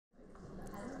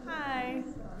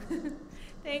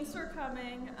Thanks for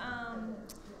coming. I'm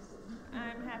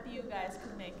happy you guys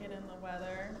could make it in the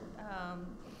weather.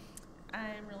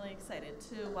 I'm really excited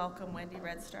to welcome Wendy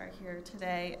Red Star here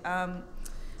today. I'm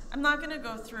not going to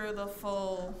go through the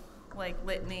full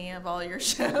litany of all your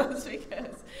shows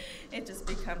because it just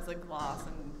becomes a gloss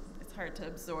and it's hard to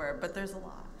absorb, but there's a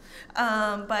lot.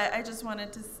 But I just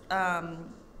wanted to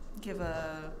give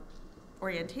a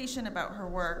orientation about her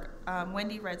work.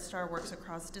 Wendy Red Star works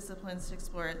across disciplines to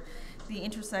explore the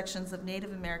intersections of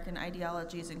Native American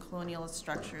ideologies and colonialist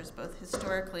structures, both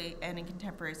historically and in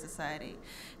contemporary society.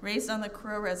 Raised on the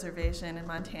Crow Reservation in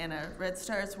Montana, Red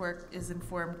Star's work is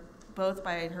informed both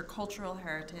by her cultural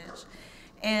heritage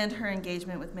and her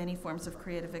engagement with many forms of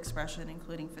creative expression,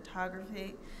 including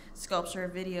photography, sculpture,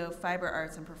 video, fiber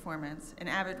arts, and performance. An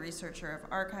avid researcher of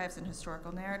archives and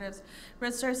historical narratives,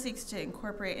 Red Star seeks to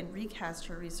incorporate and recast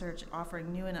her research,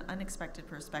 offering new and unexpected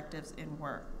perspectives in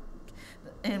work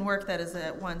that is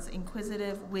at once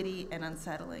inquisitive, witty, and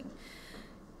unsettling.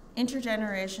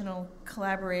 Intergenerational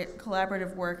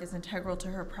collaborative work is integral to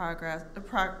her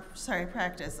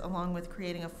practice, along with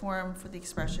creating a forum for the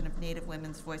expression of Native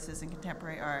women's voices in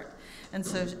contemporary art. And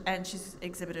she's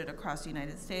exhibited across the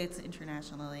United States,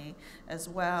 internationally as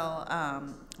well,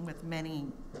 with many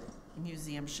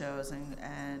museum shows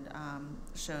and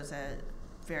shows at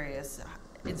various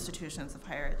institutions of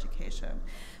higher education.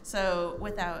 So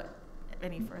without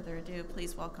any further ado,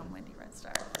 please welcome Wendy Red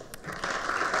Star.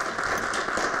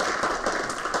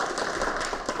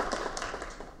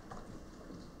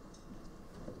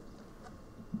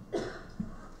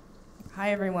 Hi,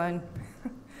 everyone.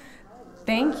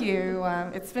 Thank you.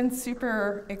 It's been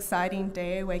super exciting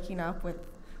day waking up with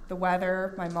the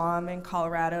weather. My mom in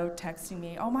Colorado texting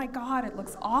me, "Oh my God, it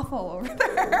looks awful over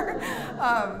there."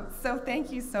 So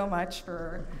thank you so much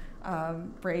for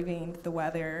braving the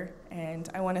weather. And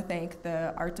I want to thank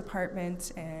the art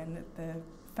department and the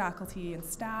faculty and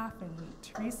staff and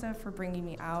Teresa for bringing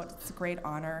me out. It's a great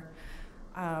honor.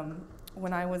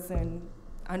 When I was in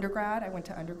undergrad, I went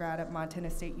to undergrad at Montana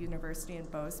State University in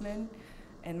Bozeman,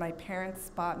 and my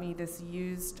parents bought me this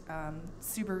used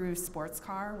Subaru sports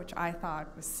car, which I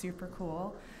thought was super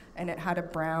cool, and it had a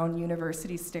brown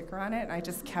university sticker on it, and I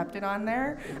just kept it on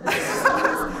there.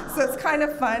 So it's kind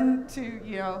of fun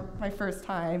to, my first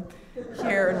time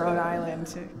here in Rhode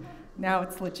Island. Now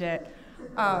it's legit.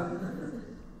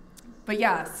 But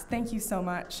yes, thank you so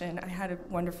much, and I had a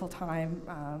wonderful time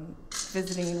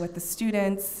visiting with the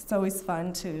students. It's always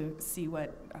fun to see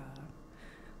what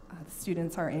the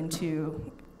students are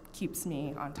into. Keeps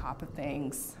me on top of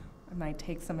things. I might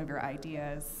take some of your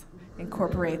ideas,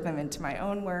 incorporate them into my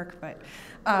own work, but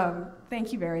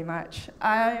thank you very much.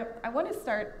 I want to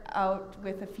start out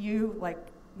with a few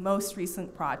most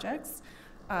recent projects.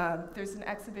 There's an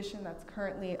exhibition that's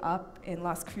currently up in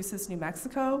Las Cruces, New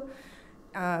Mexico.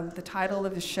 The title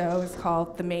of the show is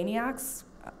called The Maniacs.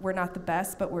 We're not the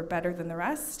best, but we're better than the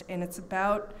rest. And it's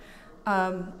about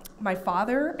my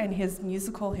father and his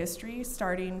musical history,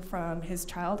 starting from his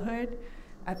childhood.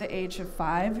 At the age of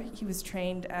 5, he was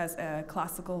trained as a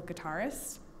classical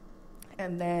guitarist.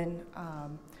 And then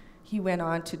he went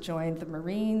on to join the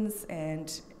Marines.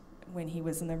 And when he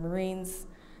was in the Marines,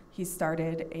 he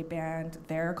started a band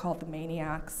there called the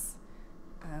Maniacs.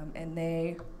 And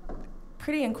they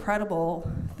pretty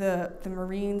incredible. The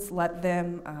Marines let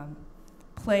them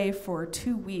play for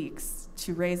 2 weeks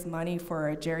to raise money for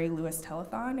a Jerry Lewis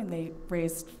telethon, and they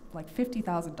raised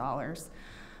 $50,000.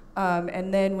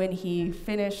 And then when he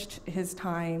finished his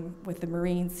time with the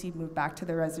Marines, he moved back to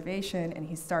the reservation, and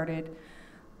he started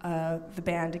the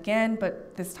band again,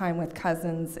 but this time with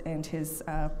cousins and his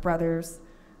brothers,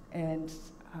 and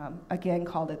again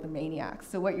called it the Maniacs.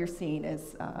 So what you're seeing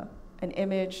is an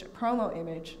image, a promo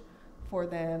image, for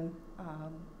them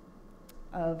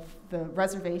of the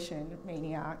reservation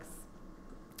Maniacs.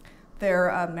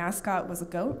 Their mascot was a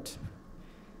goat.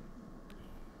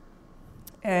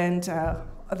 And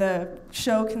the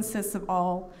show consists of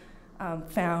all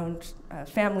found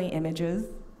family images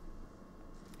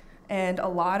and a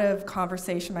lot of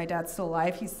conversation. My dad's still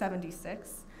alive, he's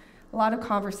 76. A lot of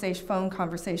phone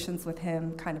conversations with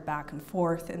him, kind of back and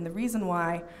forth. And the reason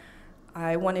why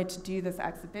I wanted to do this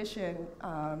exhibition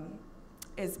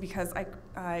is because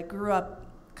I grew up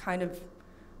kind of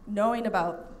knowing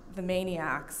about the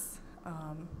Maniacs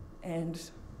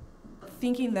and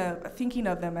thinking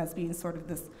of them as being sort of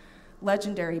this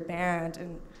legendary band,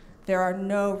 and there are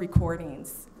no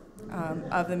recordings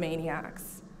of the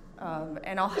Maniacs.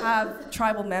 And I'll have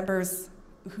tribal members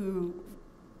who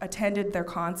attended their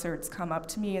concerts come up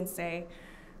to me and say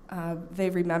they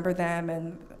remember them,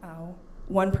 and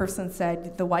one person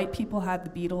said the white people had the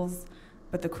Beatles,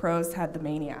 but the Crows had the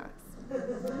Maniacs.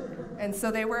 And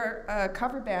so they were a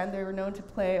cover band. They were known to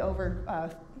play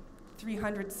over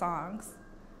 300 songs.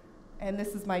 And this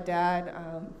is my dad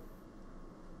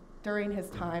during his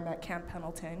time at Camp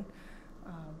Pendleton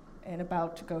and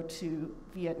about to go to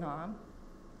Vietnam.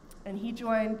 And he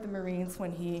joined the Marines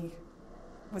when he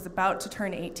was about to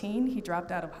turn 18. He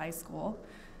dropped out of high school.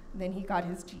 And then he got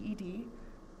his GED.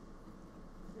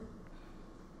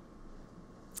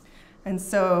 And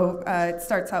so it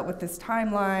starts out with this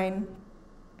timeline.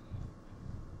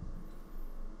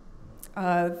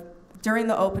 During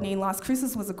the opening, Las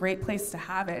Cruces was a great place to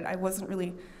have it. I was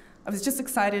just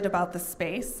excited about the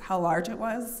space, how large it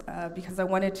was, because I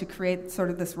wanted to create sort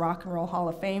of this rock and roll hall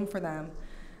of fame for them.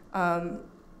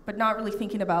 But not really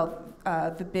thinking about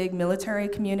the big military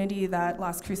community that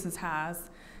Las Cruces has.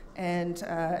 And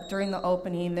during the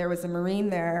opening, there was a Marine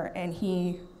there, and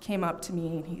he came up to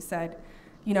me and he said,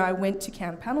 you know, I went to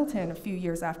Camp Pendleton a few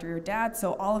years after your dad,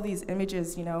 so all of these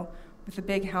images, you know, with the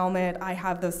big helmet, I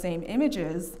have those same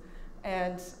images.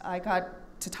 And I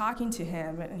got to talking to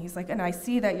him, and he's like, and I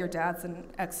see that your dad's an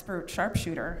expert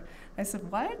sharpshooter. I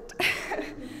said, what?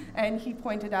 And he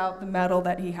pointed out the medal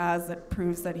that he has that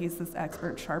proves that he's this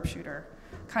expert sharpshooter.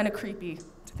 Kind of creepy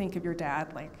to think of your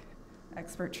dad like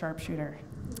expert sharpshooter.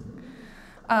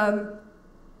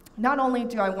 Not only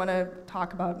do I want to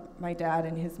talk about my dad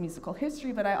and his musical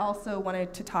history, but I also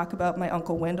wanted to talk about my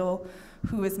Uncle Wendell,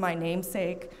 who is my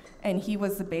namesake, and he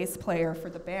was the bass player for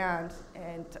the band.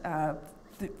 And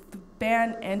the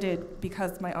band ended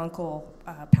because my uncle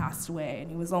passed away,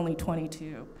 and he was only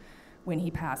 22 when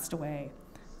he passed away.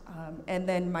 And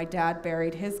then my dad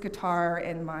buried his guitar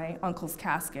in my uncle's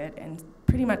casket and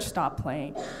pretty much stopped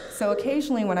playing. So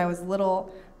occasionally when I was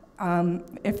little,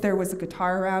 if there was a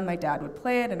guitar around, my dad would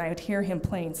play it, and I would hear him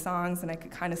playing songs, and I could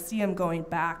kind of see him going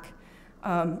back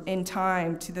in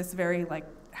time to this very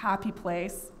happy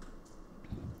place.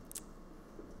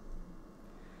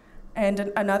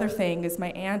 And another thing is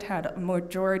my aunt had a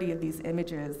majority of these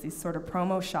images, these sort of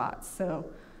promo shots. So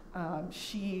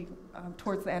she,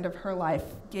 towards the end of her life,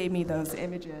 gave me those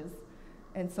images.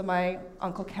 And so my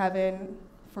Uncle Kevin,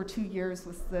 for 2 years,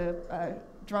 was the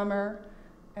drummer.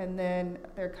 And then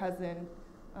their cousin,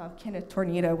 Kenneth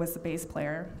Tornita, was the bass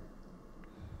player.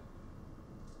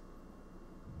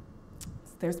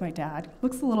 So there's my dad.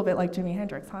 Looks a little bit like Jimi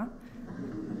Hendrix, huh?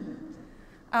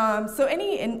 So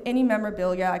any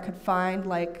memorabilia I could find,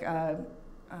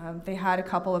 they had a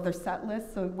couple of their set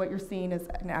lists. So what you're seeing is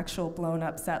an actual blown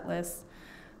up set list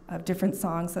of different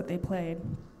songs that they played.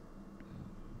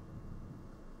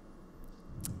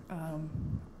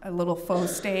 A little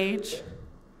faux stage.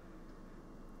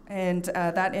 And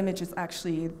that image is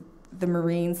actually the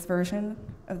Marines version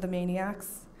of the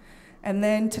Maniacs. And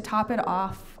then to top it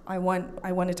off, I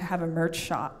wanted to have a merch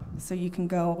shop. So you can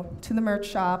go to the merch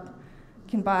shop, you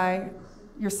can buy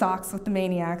your socks with the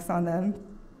Maniacs on them,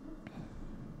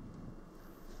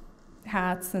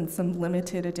 hats, and some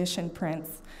limited edition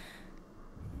prints.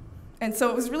 And so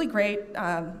it was really great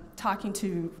talking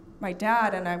to my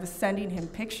dad, and I was sending him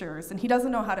pictures, and he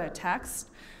doesn't know how to text.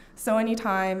 So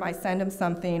anytime I send him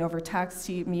something over text,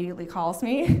 he immediately calls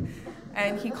me.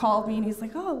 And he called me, and he's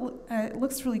like, oh, it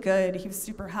looks really good. He was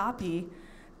super happy.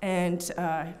 And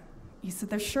he said,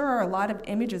 there sure are a lot of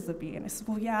images of me. And I said,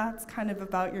 well, yeah, it's kind of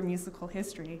about your musical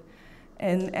history.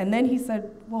 And then he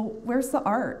said, well, where's the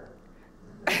art?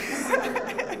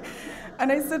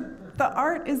 And I said, the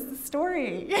art is the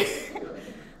story.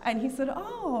 And he said,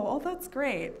 oh, that's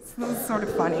great. So it was sort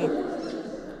of funny.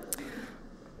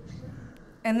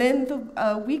 And then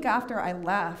the week after I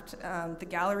left, the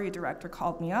gallery director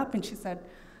called me up, and she said,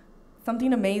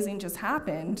 something amazing just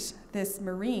happened. This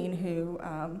Marine who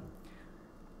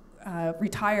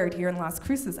retired here in Las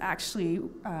Cruces actually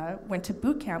went to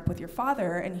boot camp with your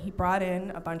father, and he brought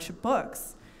in a bunch of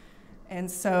books. And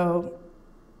so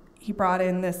he brought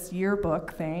in this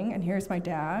yearbook thing, and here's my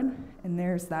dad, and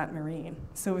there's that Marine.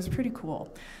 So it was pretty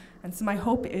cool. And so my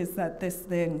hope is that this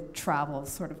then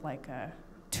travels sort of like a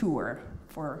tour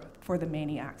for the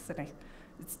Maniacs. And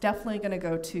it's definitely going to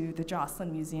go to the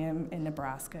Joslyn Museum in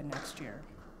Nebraska next year.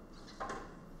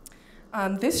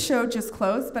 This show just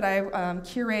closed, but I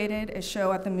curated a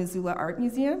show at the Missoula Art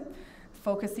Museum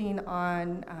focusing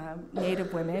on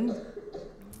Native women.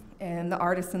 And the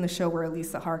artists in the show were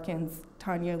Elisa Harkins,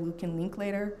 Tanya Lukin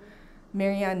Linklater,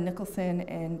 Marianne Nicholson,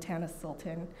 and Tana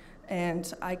Sultan.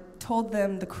 And I told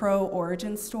them the Crow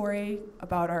origin story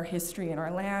about our history and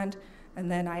our land, and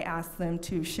then I asked them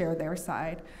to share their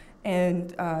side. And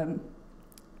the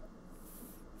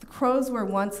Crows were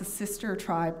once a sister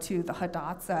tribe to the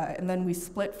Hidatsa, and then we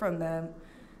split from them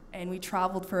and we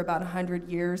traveled for about 100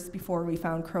 years before we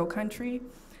found Crow Country.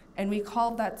 And we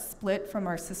called that split from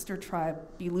our sister tribe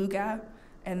Beluga,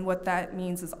 and what that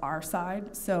means is our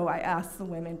side. So I asked the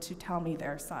women to tell me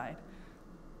their side.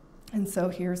 And so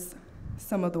here's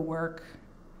some of the work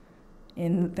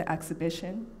in the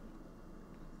exhibition.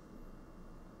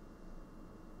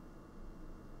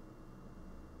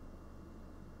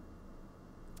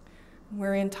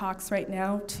 We're in talks right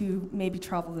now to maybe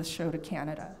travel this show to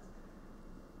Canada.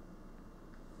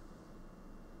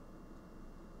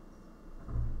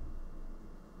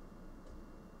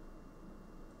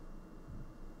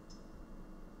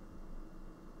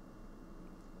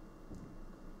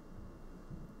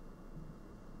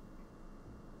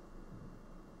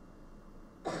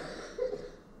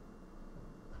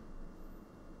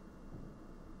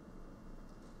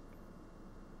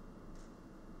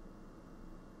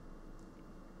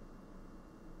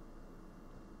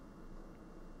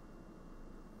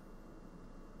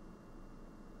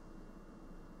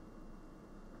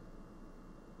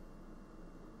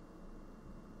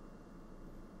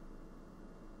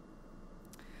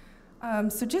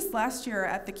 So just last year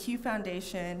at the Q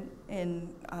Foundation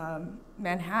in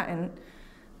Manhattan,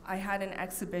 I had an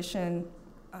exhibition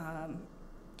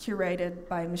curated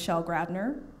by Michelle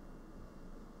Grabner.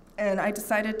 And I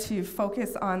decided to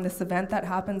focus on this event that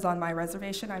happens on my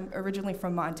reservation. I'm originally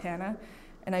from Montana,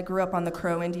 and I grew up on the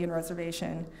Crow Indian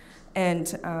Reservation.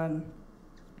 And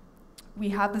we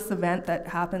have this event that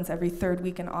happens every third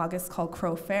week in August called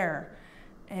Crow Fair.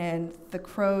 And the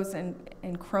crows,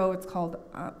 in Crow, it's called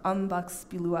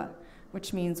Umbuxbilua,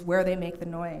 which means where they make the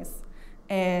noise.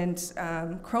 And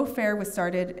Crow Fair was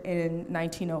started in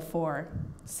 1904.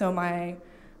 So my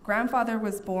grandfather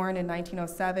was born in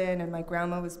 1907, and my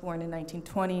grandma was born in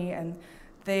 1920, and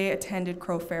they attended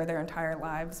Crow Fair their entire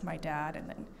lives, my dad, and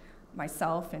then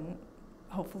myself, and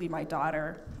hopefully my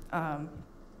daughter.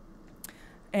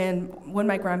 And when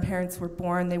my grandparents were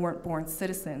born, they weren't born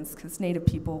citizens, because Native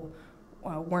people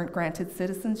weren't granted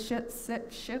citizenship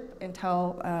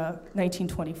until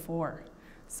 1924.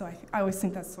 So I always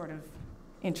think that's sort of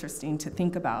interesting to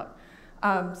think about.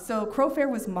 So Crow Fair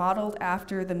was modeled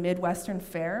after the Midwestern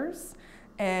fairs,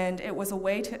 and it was a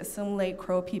way to assimilate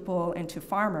Crow people into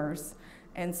farmers.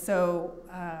 And so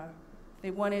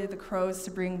they wanted the Crows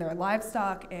to bring their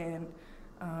livestock and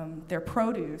their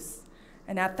produce.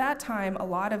 And at that time, a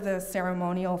lot of the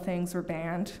ceremonial things were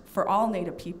banned for all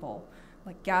Native people,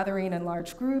 like gathering in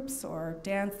large groups or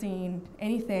dancing,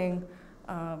 anything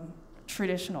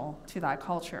traditional to that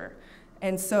culture.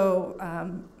 And so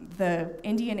the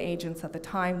Indian agents at the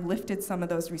time lifted some of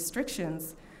those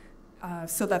restrictions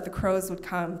so that the Crows would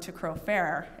come to Crow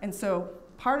Fair. And so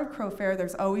part of Crow Fair,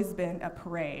 there's always been a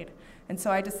parade. And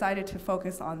so I decided to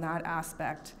focus on that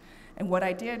aspect. And what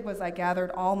I did was I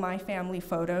gathered all my family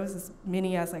photos, as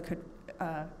many as I could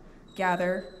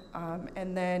gather,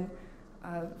 and then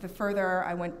the further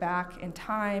I went back in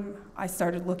time, I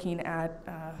started looking at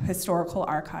historical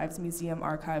archives, museum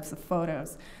archives of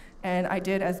photos. And I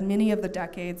did as many of the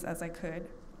decades as I could.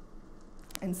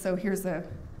 And so here's a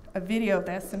video of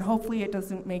this, and hopefully it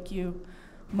doesn't make you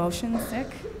motion sick,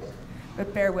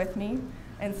 but bear with me.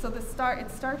 And so it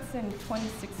starts in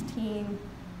 2016.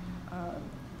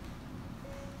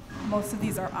 Most of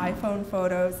these are iPhone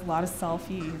photos, a lot of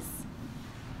selfies.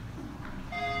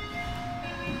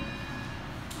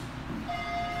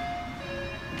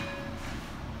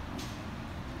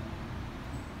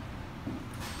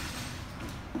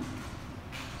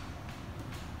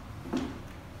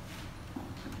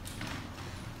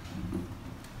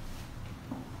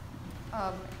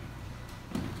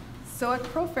 So at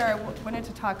Crow Fair, I wanted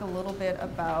to talk a little bit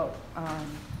about,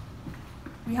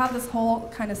 we have this whole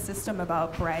kind of system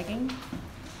about bragging.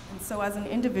 And so as an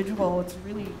individual, it's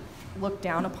really looked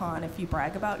down upon if you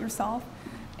brag about yourself.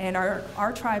 And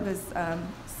our tribe is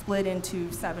split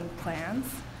into 7 clans.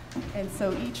 And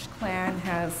so each clan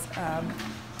has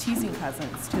teasing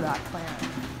cousins to that clan.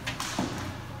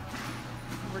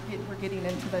 We're getting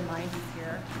into the 90s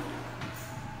here.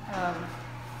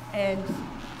 And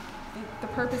the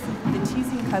purpose of the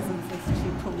teasing cousins is to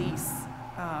police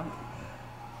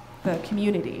the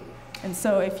community. And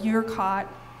so if you're caught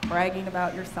bragging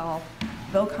about yourself,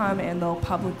 they'll come and they'll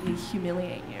publicly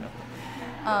humiliate you.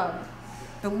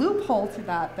 The loophole to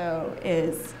that, though,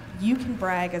 is you can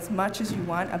brag as much as you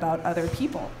want about other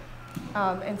people.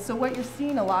 And so what you're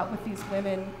seeing a lot with these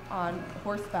women on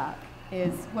horseback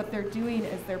is what they're doing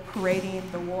is they're parading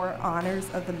the war honors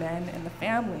of the men and the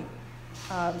family.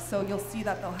 So you'll see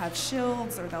that they'll have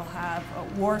shields or they'll have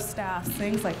war staffs,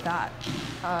 things like that.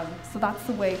 So that's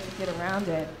the way to get around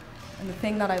it. And the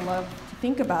thing that I love to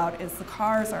think about is the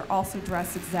cars are also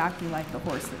dressed exactly like the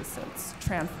horses, so it's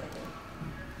translated.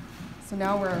 So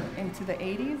now we're into the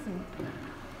 80s, and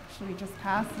actually just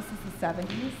passed, this is the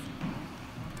 70s.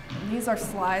 And these are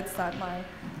slides that my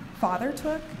father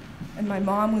took, and my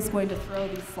mom was going to throw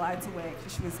these slides away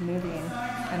because she was moving,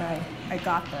 and I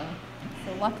got them.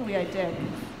 So luckily I did.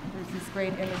 There's these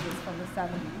great images from the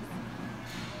 70s.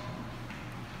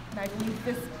 And I believe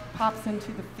this pops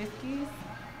into the 50s.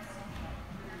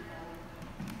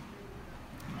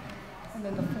 And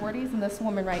then the 40s, and this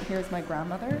woman right here is my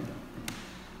grandmother.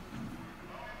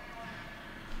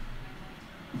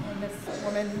 And this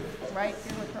woman right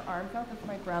here with her arms out is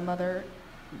my grandmother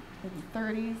in the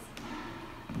 30s.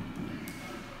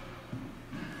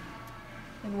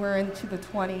 And we're into the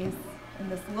 20s.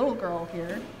 And this little girl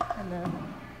here in the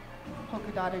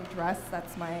polka dotted dress,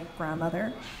 that's my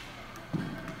grandmother.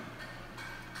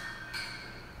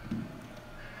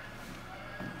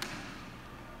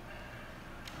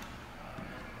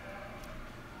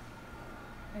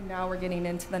 And now we're getting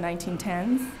into the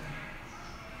 1910s.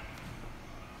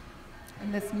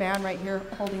 And this man right here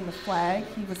holding the flag,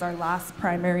 he was our last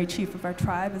primary chief of our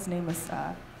tribe. His name was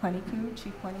Pleniku,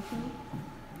 Chief Pleniku.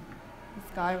 This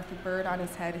guy with the bird on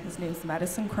his head, his name's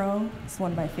Medicine Crow. He's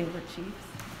one of my favorite chiefs.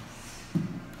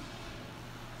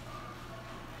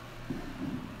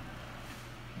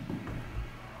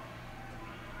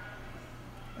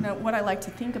 Now, what I like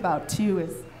to think about too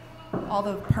is all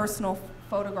the personal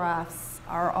photographs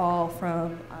are all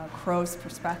from Crow's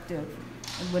perspective.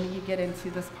 And when you get into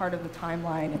this part of the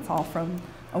timeline, it's all from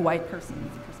a white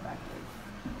person's perspective.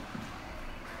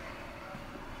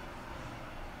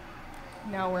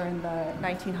 Now we're in the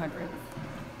 1900s.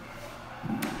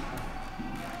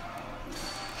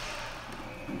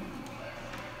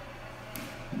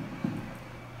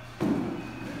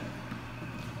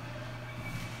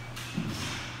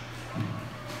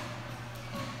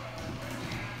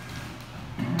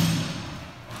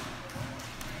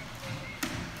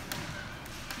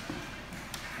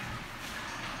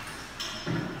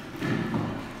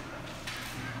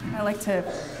 I like to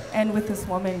end with this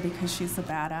woman because she's a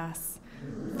badass.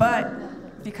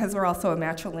 But because we're also a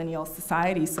matrilineal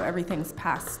society, so everything's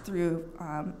passed through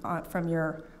from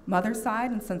your mother's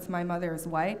side, and since my mother is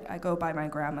white, I go by my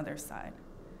grandmother's side.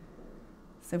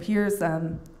 So here's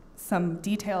some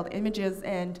detailed images,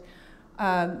 and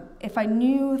if I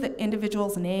knew the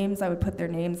individuals' names, I would put their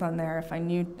names on there. If I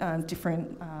knew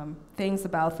different things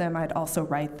about them, I'd also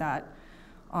write that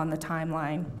on the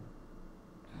timeline.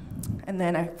 And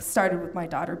then I started with my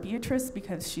daughter Beatrice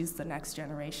because she's the next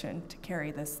generation to carry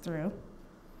this through.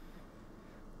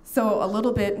 So a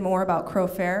little bit more about Crow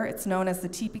Fair. It's known as the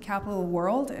teepee capital of the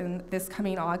world, and this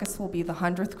coming August will be the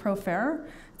 100th Crow Fair.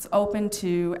 It's open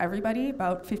to everybody.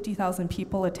 About 50,000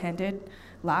 people attended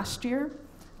last year.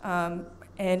 And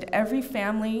every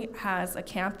family has a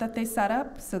camp that they set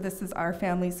up. So this is our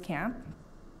family's camp.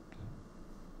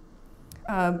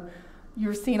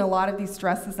 You're seeing a lot of these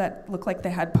dresses that look like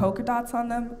they had polka dots on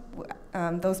them.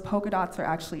 Those polka dots are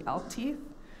actually elk teeth.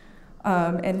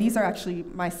 And these are actually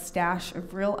my stash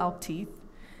of real elk teeth.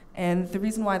 And the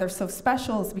reason why they're so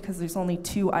special is because there's only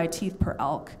 2 eye teeth per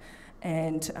elk.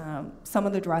 And some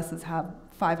of the dresses have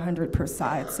 500 per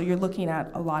side, so you're looking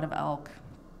at a lot of elk.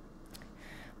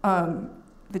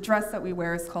 The dress that we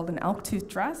wear is called an elk tooth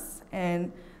dress,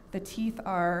 and the teeth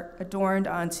are adorned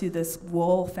onto this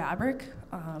wool fabric.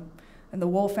 And the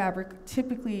wool fabric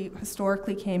typically,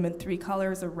 historically, came in 3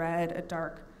 colors: a red, a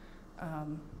dark,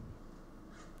 I'll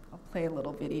play a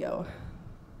little video.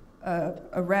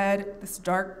 A red, this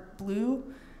dark blue,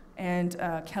 and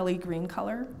Kelly green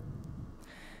color.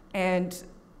 And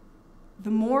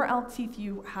the more elk teeth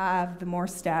you have, the more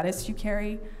status you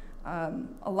carry. A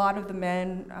lot of the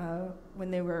men,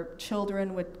 when they were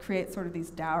children, would create sort of these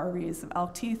dowries of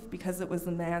elk teeth because it was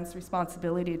the man's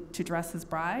responsibility to dress his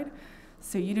bride.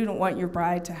 So you didn't want your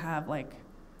bride to have like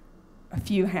a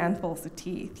few handfuls of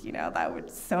teeth, you know, that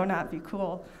would so not be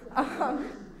cool.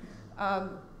 And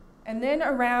then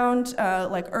around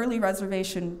like early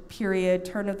reservation period,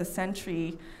 turn of the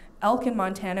century, elk in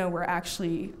Montana were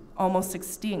actually almost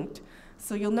extinct.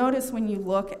 So you'll notice when you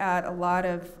look at a lot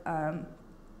of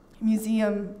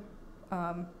museum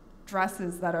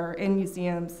dresses that are in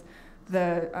museums,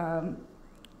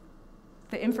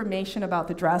 the information about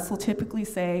the dress will typically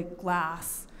say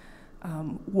glass,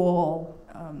 wool,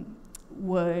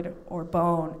 wood, or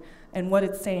bone. And what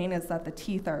it's saying is that the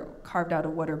teeth are carved out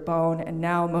of wood or bone, and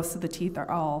now most of the teeth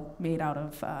are all made out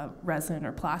of resin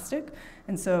or plastic.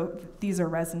 And so these are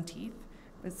resin teeth.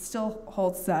 It still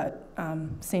holds that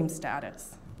same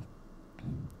status.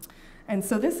 And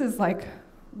so this is like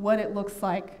what it looks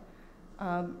like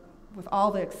with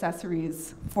all the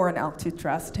accessories for an elk tooth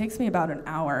dress. It takes me about an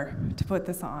hour to put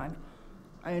this on.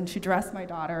 And to dress my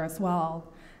daughter as well.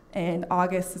 In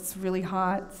August, it's really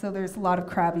hot, so there's a lot of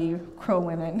crabby Crow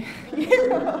women. You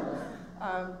know?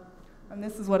 And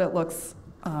this is what it looks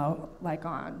like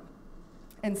on.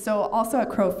 And so also at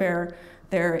Crow Fair,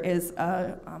 there is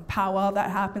a powwow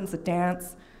that happens, a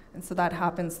dance, and so that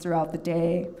happens throughout the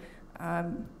day.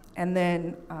 And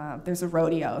then there's a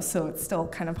rodeo, so it still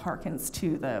kind of harkens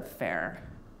to the fair.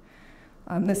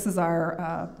 This is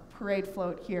our parade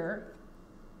float here.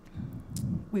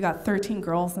 We got 13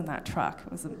 girls in that truck.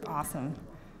 It was awesome.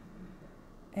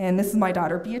 And this is my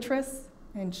daughter Beatrice,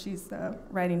 and she's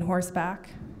riding horseback.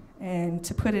 And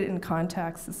to put it in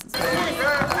context, this is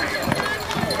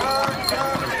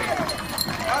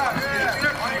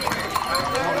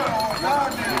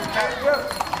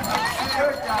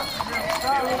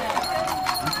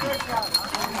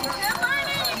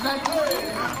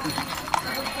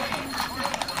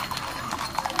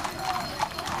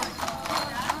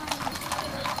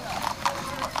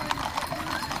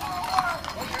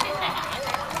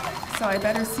so I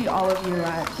better see all of you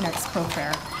at next Crow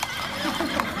Fair.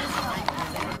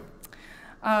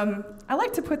 I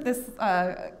like to put this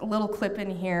little clip in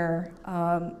here.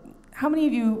 How many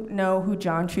of you know who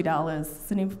John Trudell is?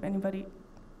 Does anybody?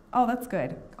 Oh, that's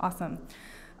good. Awesome.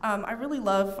 I really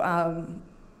love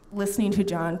listening to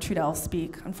John Trudell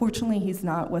speak. Unfortunately, he's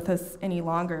not with us any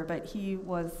longer, but he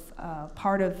was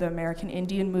part of the American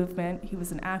Indian movement. He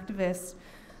was an activist.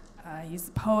 He's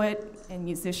a poet and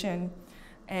musician.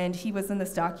 And he was in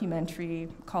this documentary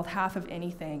called Half of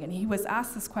Anything. And he was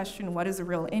asked this question, what is a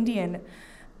real Indian?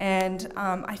 And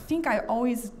I think I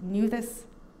always knew this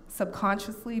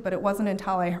subconsciously, but it wasn't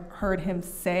until I heard him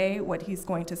say what he's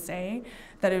going to say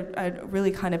that it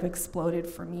really kind of exploded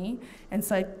for me. And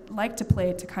so I'd like to play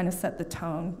it to kind of set the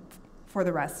tone for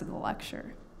the rest of the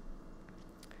lecture.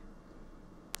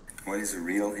 What is a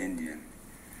real Indian?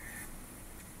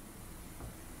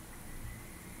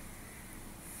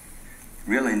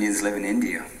 Real Indians live in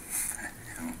India.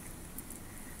 You know,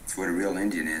 that's what a real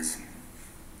Indian is.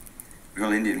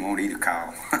 Real Indian won't eat a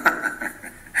cow.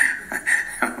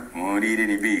 Won't eat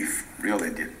any beef. Real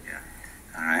Indian, yeah.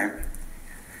 All right?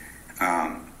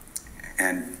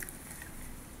 And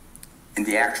in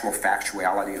the actual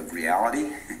factuality of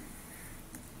reality,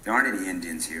 there aren't any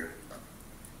Indians here.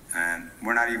 And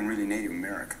we're not even really Native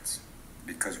Americans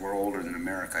because we're older than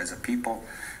America as a people.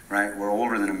 Right, we're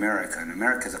older than America, and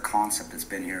America is a concept that's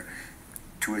been here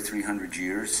 200 or 300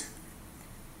 years.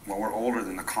 Well, we're older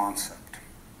than the concept.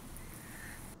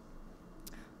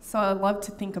 So I love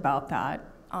to think about that.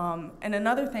 And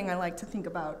another thing I like to think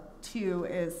about too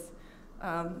is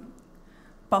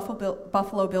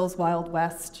Buffalo Bill's Wild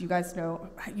West. You guys know,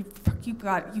 you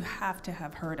have to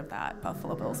have heard of that,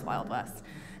 Buffalo Bill's Wild West,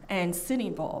 and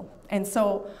Sitting Bull. And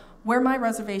so where my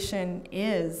reservation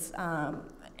is,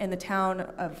 in the town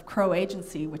of Crow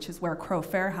Agency, which is where Crow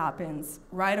Fair happens,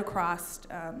 right across,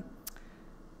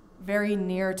 very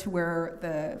near to where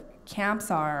the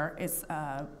camps are, is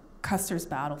Custer's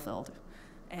battlefield.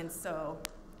 And so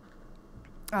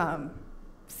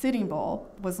Sitting Bull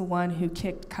was the one who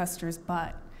kicked Custer's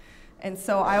butt. And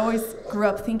so I always grew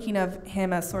up thinking of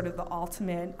him as sort of the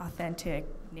ultimate, authentic,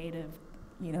 native,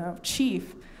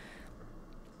 chief.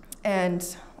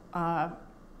 And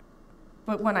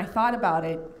but when I thought about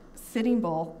it, Sitting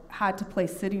Bull had to play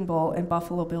Sitting Bull in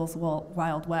Buffalo Bill's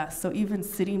Wild West. So even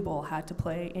Sitting Bull had to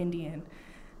play Indian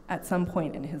at some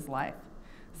point in his life.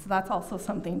 So that's also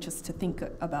something just to think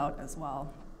about as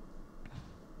well.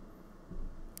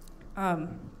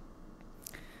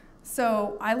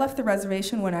 So I left the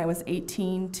reservation when I was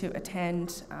 18 to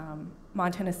attend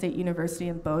Montana State University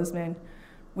in Bozeman,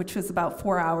 which was about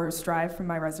 4 hours drive from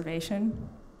my reservation.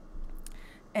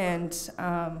 And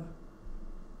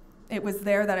it was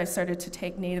there that I started to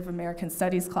take Native American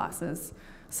Studies classes.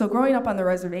 So growing up on the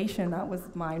reservation, that was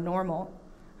my normal.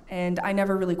 And I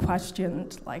never really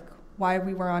questioned why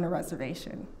we were on a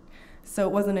reservation. So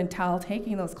it wasn't until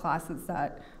taking those classes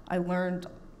that I learned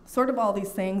sort of all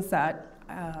these things that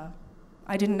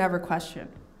I didn't ever question.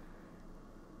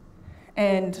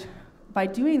 And by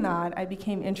doing that, I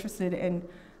became interested in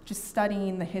just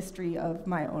studying the history of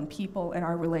my own people and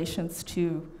our relations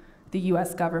to the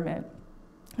US government.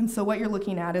 And so what you're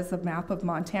looking at is a map of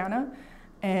Montana,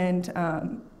 and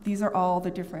these are all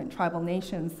the different tribal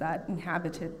nations that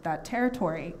inhabited that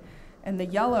territory. And the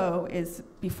yellow is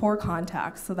before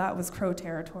contact, so that was Crow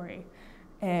territory.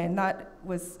 And that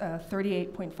was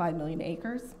 38.5 million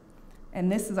acres.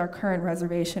 And this is our current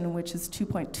reservation, which is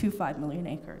 2.25 million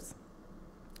acres.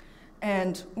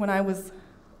 And when I was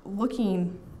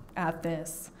looking at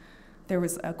this, there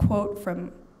was a quote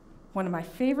from one of my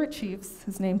favorite chiefs.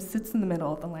 His name sits in the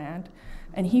middle of the land,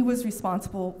 and he was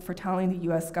responsible for telling the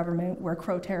US government where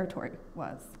Crow territory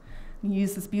was. He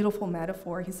used this beautiful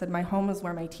metaphor. He said, "My home is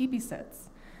where my teepee sits."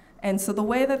 And so the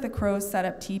way that the Crows set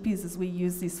up teepees is we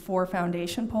use these 4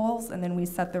 foundation poles, and then we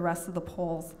set the rest of the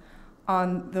poles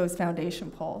on those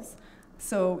foundation poles.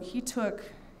 So he took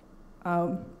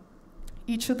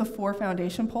each of the 4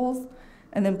 foundation poles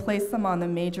and then placed them on the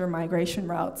major migration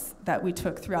routes that we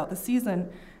took throughout the season,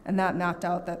 and that mapped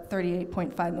out that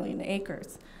 38.5 million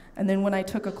acres. And then when I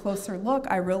took a closer look,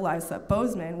 I realized that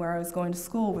Bozeman, where I was going to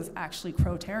school, was actually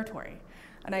Crow territory.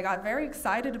 And I got very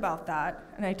excited about that,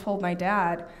 and I told my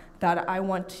dad that I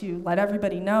want to let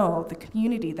everybody know, the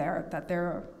community there, that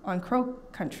they're on Crow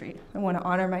country. I want to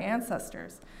honor my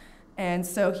ancestors. And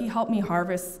so he helped me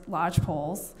harvest lodge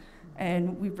poles,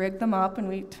 and we rigged them up and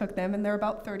we took them, and they're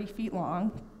about 30 feet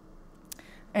long.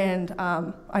 And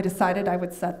I decided I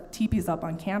would set teepees up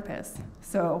on campus.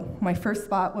 So my first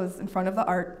spot was in front of the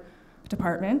art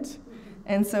department.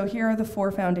 And so here are the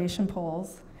 4 foundation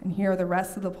poles, and here are the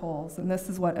rest of the poles, and this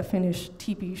is what a finished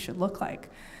teepee should look like.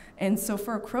 And so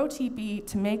for a Crow teepee,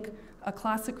 to make a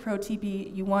classic Crow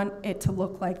teepee, you want it to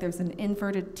look like there's an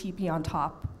inverted teepee on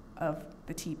top of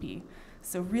the teepee.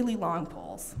 So really long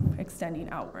poles extending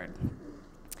outward.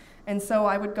 And so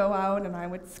I would go out and I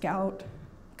would scout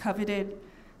coveted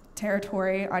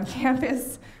territory on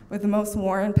campus with the most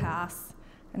worn paths,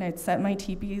 and I'd set my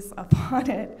teepees up on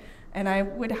it, and I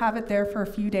would have it there for a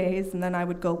few days, and then I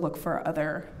would go look for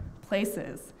other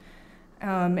places.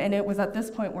 And it was at this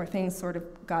point where things sort of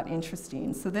got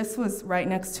interesting. So this was right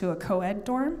next to a co-ed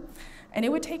dorm, and it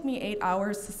would take me 8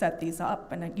 hours to set these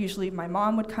up, and usually my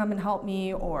mom would come and help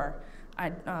me, or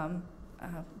I'd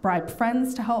bribe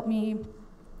friends to help me.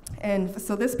 And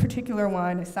so this particular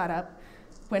one, I sat up,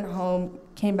 went home,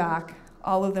 came back,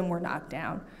 all of them were knocked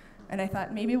down. And I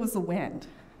thought maybe it was the wind.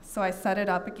 So I set it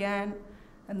up again,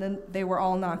 and then they were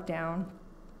all knocked down.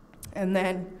 And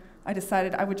then I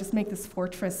decided I would just make this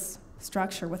fortress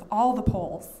structure with all the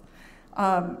poles.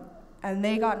 And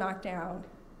they got knocked down.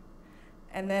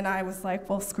 And then I was like,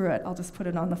 well, screw it, I'll just put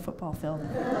it on the football field.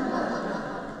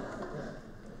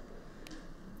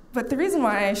 But the reason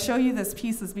why I show you this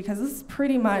piece is because this is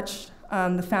pretty much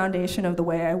the foundation of the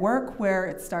way I work, where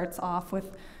it starts off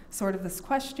with sort of this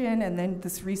question, and then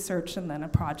this research, and then a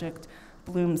project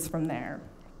blooms from there.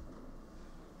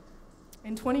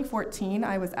 In 2014,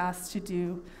 I was asked to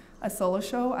do a solo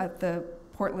show at the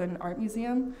Portland Art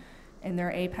Museum in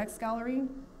their Apex Gallery.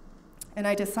 And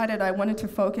I decided I wanted to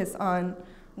focus on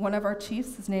one of our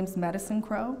chiefs. His name's Medicine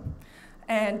Crow.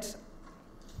 And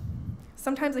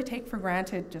sometimes I take for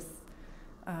granted just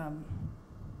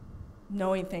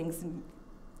knowing things, and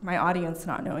my audience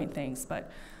not knowing things.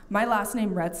 But my last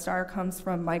name, Red Star, comes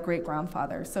from my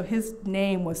great-grandfather. So his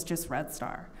name was just Red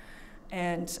Star.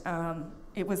 And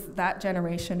it was that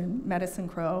generation, and Medicine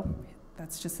Crow,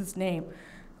 that's just his name.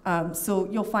 So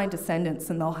you'll find descendants,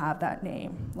 and they'll have that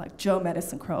name, like Joe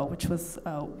Medicine Crow, which was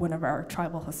one of our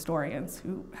tribal historians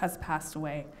who has passed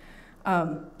away.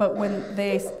 But when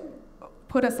they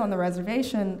put us on the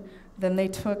reservation, then they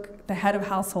took the head of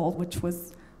household, which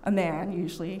was a man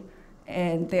usually,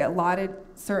 and they allotted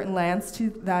certain lands to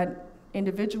that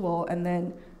individual, and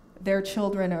then their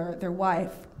children or their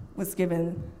wife was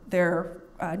given their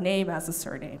name as a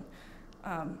surname.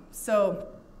 So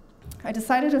I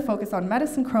decided to focus on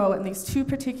Medicine Crow and these 2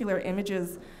 particular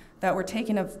images that were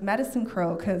taken of Medicine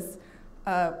Crow, because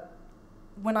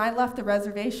when I left the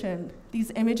reservation,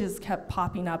 these images kept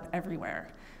popping up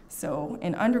everywhere. So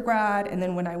in undergrad, and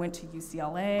then when I went to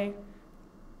UCLA,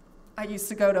 I used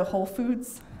to go to Whole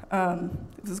Foods. It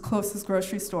was the closest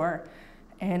grocery store.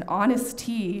 And Honest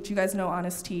Tea, do you guys know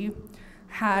Honest Tea?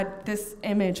 Had this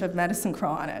image of Medicine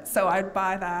Crow on it. So I'd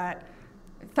buy that.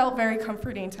 It felt very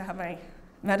comforting to have my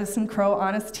Medicine Crow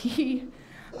Honest Tea.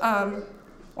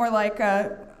 Or like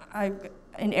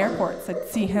in airports, I'd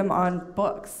see him on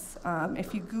books.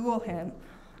 If you Google him,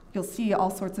 you'll see all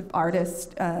sorts of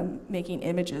artists making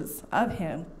images of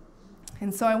him.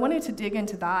 And so I wanted to dig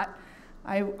into that.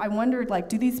 I wondered, like,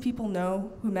 do these people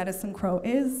know who Medicine Crow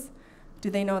is? Do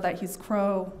they know that he's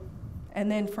Crow?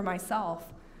 And then for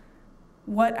myself,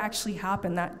 what actually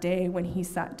happened that day when he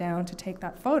sat down to take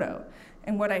that photo?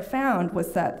 And what I found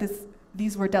was that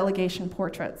these were delegation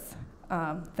portraits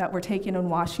that were taken in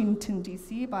Washington,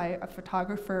 D.C. by a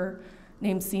photographer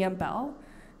named C.M. Bell.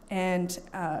 And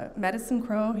Medicine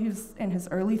Crow, he was in his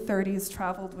early 30s,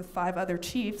 traveled with 5 other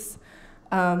chiefs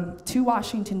to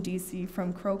Washington, D.C.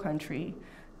 from Crow country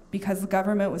because the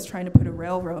government was trying to put a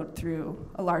railroad through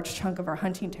a large chunk of our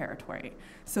hunting territory.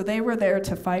 So they were there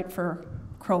to fight for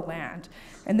Crow land.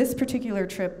 And this particular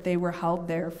trip, they were held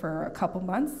there for a couple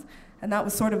months, and that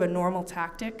was sort of a normal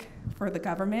tactic for the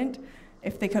government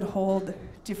if they could hold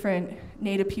different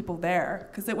Native people there,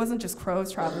 because it wasn't just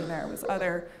Crows traveling there, it was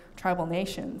other tribal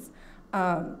nations.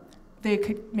 They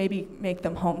could maybe make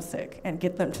them homesick and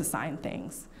get them to sign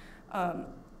things.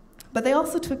 But they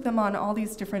also took them on all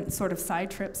these different sort of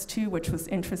side trips too, which was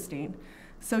interesting.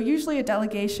 So usually a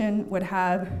delegation would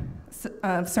have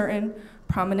certain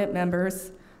prominent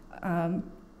members,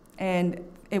 and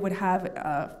it would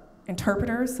have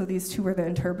interpreters, so these two were the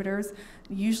interpreters,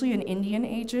 usually an Indian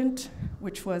agent,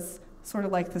 which was sort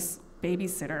of like this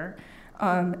babysitter.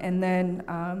 And then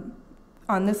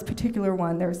on this particular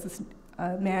one, there's this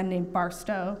man named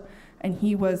Barstow, and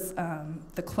he was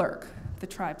the clerk, the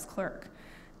tribe's clerk.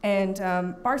 And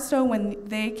Barstow, when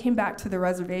they came back to the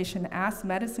reservation, asked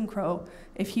Medicine Crow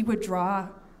if he would draw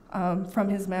from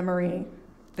his memory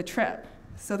the trip.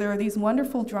 So there are these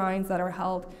wonderful drawings that are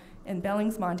held in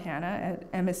Billings, Montana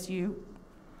at MSU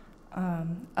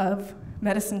of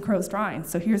Medicine Crow's drawings.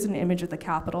 So here's an image of the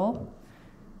Capitol.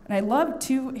 And I love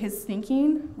too his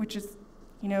thinking, which is,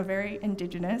 you know, very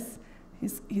indigenous.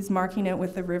 He's marking it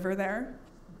with the river there.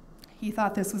 He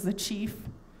thought this was a chief,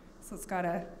 so it's got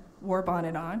a war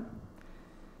bonnet on.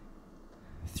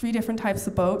 3 different types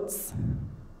of boats.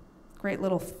 Great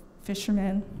little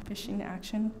fishermen, fishing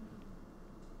action.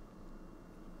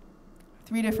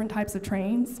 3 different types of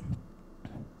trains.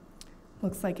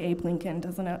 Looks like Abe Lincoln,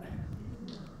 doesn't it?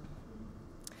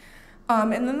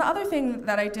 And then the other thing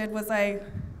that I did was I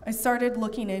started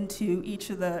looking into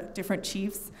each of the different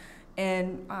chiefs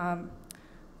and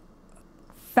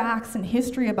facts and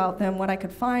history about them, what I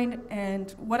could find,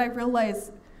 and what I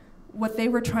realized what they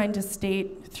were trying to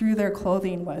state through their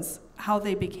clothing was how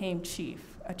they became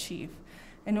a chief.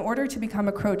 In order to become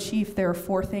a Crow chief, there are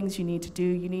 4 things you need to do.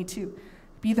 You need to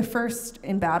be the first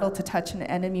in battle to touch an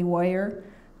enemy warrior,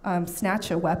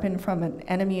 snatch a weapon from an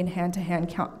enemy in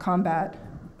hand-to-hand combat,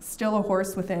 steal a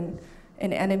horse within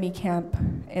an enemy camp,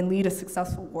 and lead a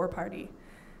successful war party.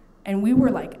 And we were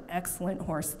like excellent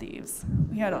horse thieves.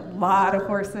 We had a lot of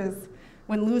horses.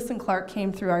 When Lewis and Clark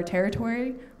came through our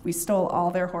territory, we stole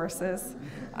all their horses.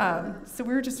 So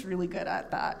we were just really good at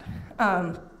that.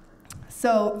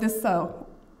 So this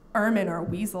ermine or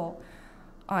weasel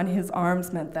on his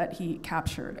arms meant that he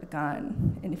captured a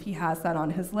gun. And if he has that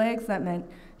on his legs, that meant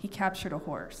he captured a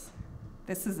horse.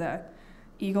 This is a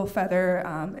eagle feather.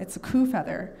 It's a coup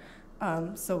feather.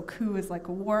 So coup is like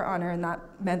a war honor, and that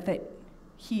meant that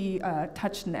he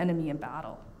touched an enemy in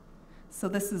battle. So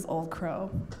this is Old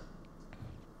Crow.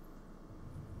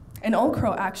 And Old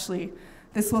Crow, actually,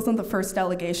 this wasn't the first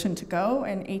delegation to go.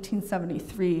 In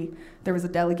 1873, there was a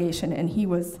delegation, and he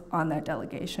was on that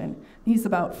delegation. He's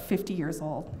about 50 years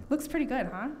old. Looks pretty good,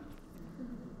 huh?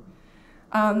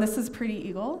 This is Pretty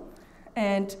Eagle.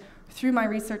 And through my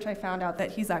research, I found out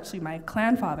that he's actually my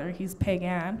clan father. He's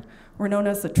Pagan. We're known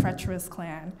as the treacherous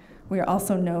clan. We are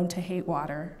also known to hate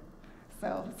water.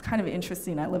 So it's kind of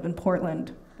interesting. I live in Portland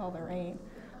with all the rain.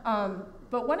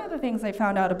 But one of the things I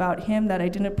found out about him that I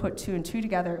didn't put 2 and 2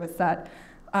 together was that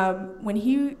when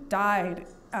he died,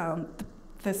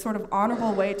 the sort of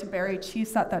honorable way to bury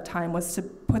chiefs at that time was to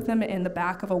put them in the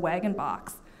back of a wagon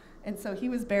box. And so he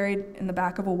was buried in the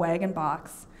back of a wagon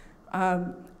box.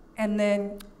 And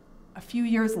then a few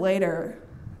years later,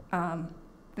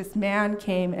 this man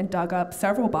came and dug up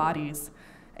several bodies,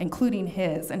 including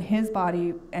his, and his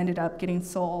body ended up getting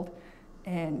sold.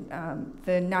 And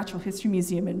the Natural History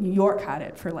Museum in New York had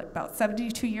it for like about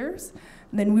 72 years.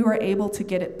 And then we were able to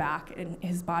get it back, and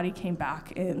his body came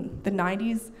back in the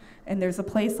 90s. And there's a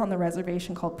place on the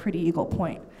reservation called Pretty Eagle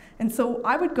Point. And so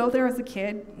I would go there as a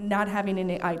kid, not having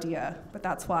any idea, but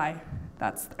that's why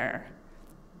that's there.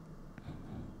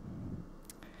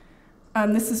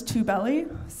 This is Two Belly.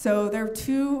 So there are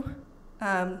 2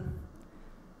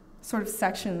 sort of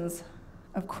sections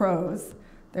of crows.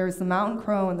 There's the mountain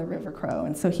crow and the river crow.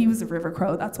 And so he was a river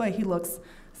crow. That's why he looks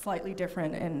slightly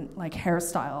different in like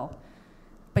hairstyle.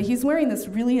 But he's wearing this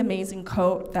really amazing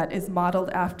coat that is modeled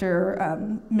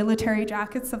after military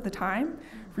jackets of the time,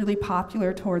 really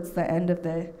popular towards the end of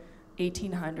the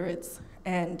 1800s.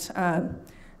 And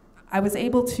I was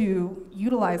able to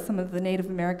utilize some of the Native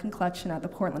American collection at the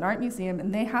Portland Art Museum,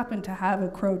 and they happen to have a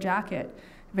crow jacket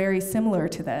very similar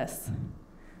to this.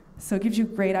 So it gives you a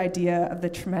great idea of the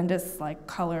tremendous like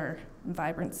color and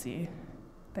vibrancy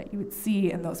that you would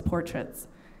see in those portraits.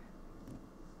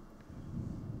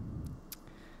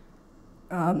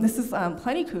 This is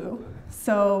Plenty Coup.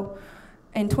 So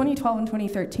In 2012 and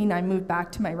 2013, I moved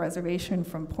back to my reservation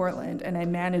from Portland, and I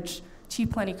managed Chief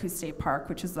Plenty-Coup State Park,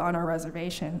 which is on our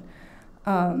reservation.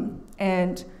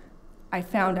 And I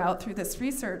found out through this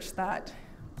research that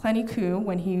Plenty-Coup,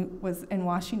 when he was in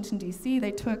Washington, D.C.,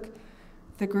 they took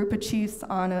the group of chiefs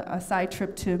on a side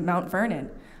trip to Mount Vernon.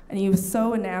 And he was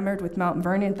so enamored with Mount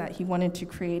Vernon that he wanted to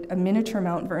create a miniature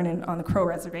Mount Vernon on the Crow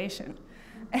Reservation.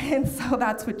 And so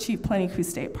that's what Chief Plenty-Coup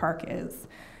State Park is.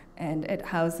 And it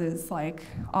houses like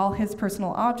all his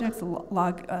personal objects, a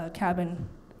log cabin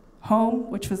home,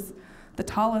 which was the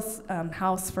tallest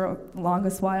house for the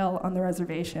longest while on the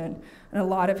reservation, and a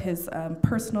lot of his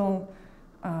personal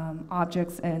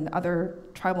objects and other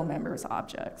tribal members'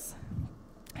 objects.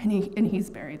 And he's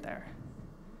buried there.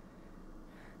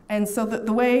 And so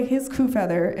the way his coup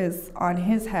feather is on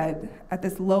his head at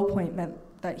this low point meant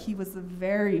that he was the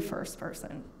very first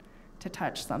person to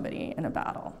touch somebody in a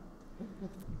battle.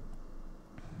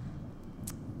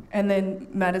 And then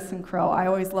Medicine Crow, I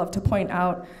always love to point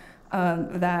out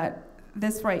that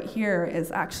this right here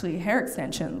is actually hair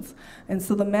extensions. And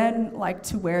so the men like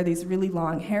to wear these really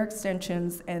long hair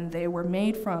extensions, and they were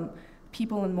made from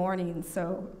people in mourning.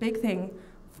 So big thing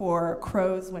for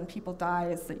crows when people die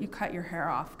is that you cut your hair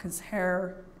off, because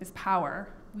hair is power.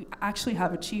 We actually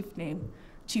have a chief named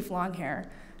Chief Longhair,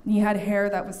 and he had hair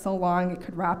that was so long it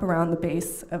could wrap around the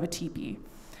base of a teepee.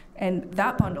 And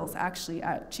that bundle's actually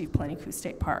at Chief Plenty-Coup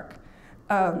State Park.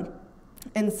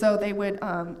 And so they would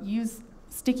use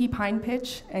sticky pine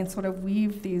pitch and sort of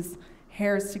weave these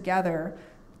hairs together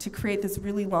to create this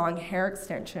really long hair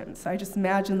extension. So I just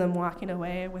imagine them walking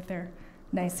away with their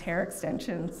nice hair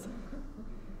extensions.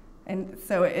 And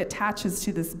so it attaches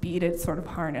to this beaded sort of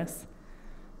harness.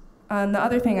 The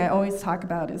other thing I always talk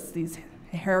about is these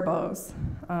hair bows.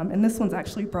 And this one's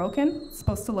actually broken. It's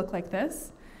supposed to look like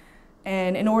this.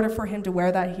 And in order for him to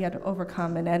wear that, he had to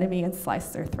overcome an enemy and slice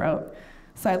their throat.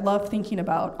 So I love thinking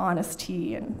about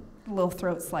honesty and a little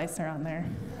throat slicer on there.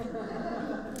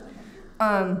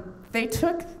 They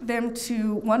took them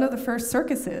to one of the first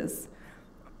circuses.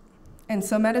 And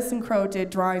so Medicine Crow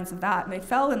did drawings of that, and they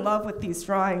fell in love with these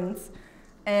drawings.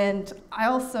 And I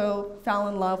also fell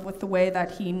in love with the way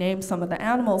that he named some of the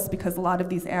animals, because a lot of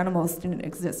these animals didn't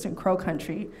exist in Crow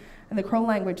country. And the Crow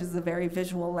language is a very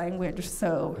visual language,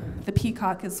 so the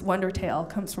peacock is Wondertail,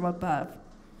 comes from above.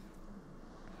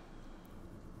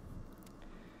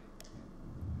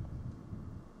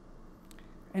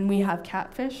 And we have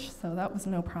catfish, so that was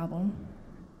no problem.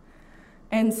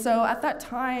 And so at that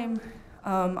time,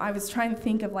 I was trying to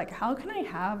think of like, how can I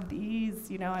have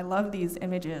these? You know, I love these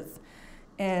images.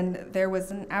 And there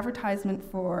was an advertisement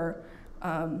for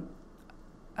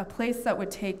a place that would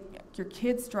take your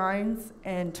kids' drawings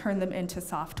and turn them into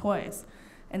soft toys.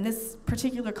 And this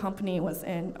particular company was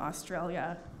in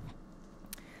Australia.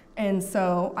 And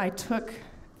so I took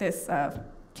this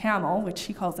camel, which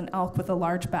he calls an elk with a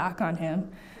large back on him,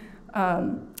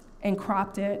 and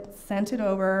cropped it, sent it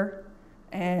over,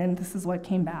 and this is what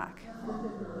came back.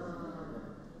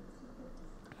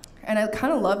 And I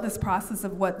kind of love this process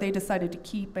of what they decided to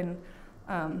keep and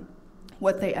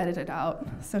what they edited out.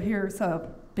 So here's a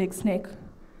big snake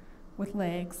with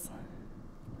legs.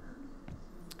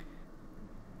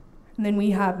 And then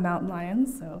we have mountain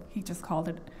lions, so he just called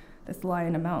it this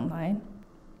lion a mountain lion.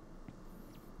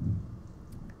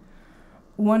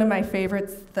 One of my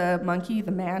favorites, the monkey,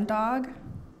 the man dog.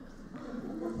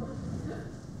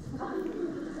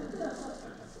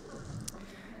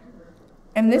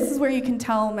 And this is where you can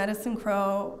tell Medicine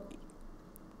Crow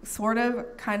sort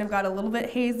of kind of got a little bit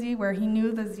hazy, where he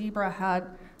knew the zebra had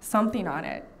something on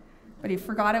it, but he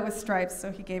forgot it was stripes,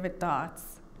 so he gave it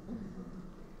dots.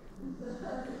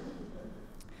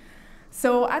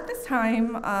 So at this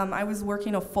time, I was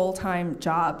working a full-time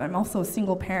job. I'm also a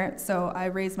single parent, so I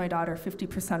raised my daughter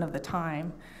 50% of the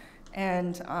time.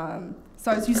 And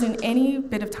so I was using any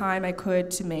bit of time I could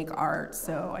to make art.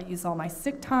 So I used all my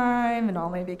sick time and all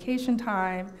my vacation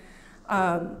time.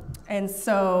 And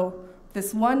so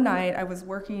this one night, I was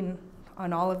working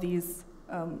on all of these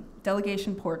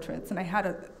delegation portraits, and I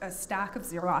had a stack of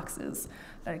Xeroxes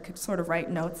that I could sort of write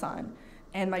notes on.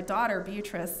 And my daughter,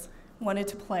 Beatrice, wanted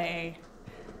to play.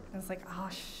 I was like, oh,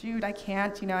 shoot, I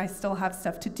can't. You know, I still have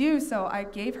stuff to do. So I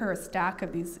gave her a stack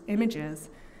of these images.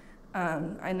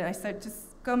 And I said,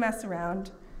 just go mess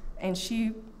around. And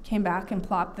she came back and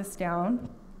plopped this down.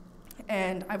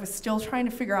 And I was still trying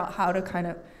to figure out how to kind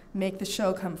of make the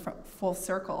show come full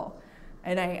circle.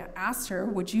 And I asked her,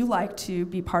 would you like to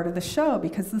be part of the show?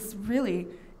 Because this really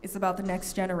is about the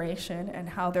next generation and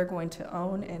how they're going to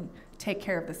own and take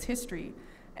care of this history.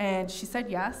 And she said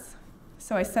yes.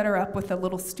 So I set her up with a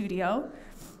little studio.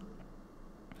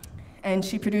 and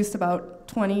she produced about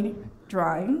 20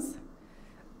 drawings.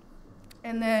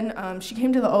 And then she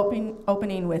came to the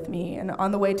opening with me, and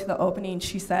on the way to the opening,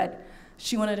 she said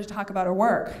she wanted to talk about her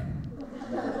work.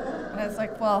 And I was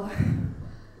like, well,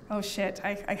 oh shit,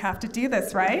 I have to do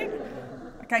this, right?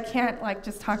 Like, I can't like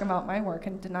just talk about my work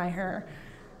and deny her.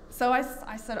 So I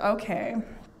said, okay.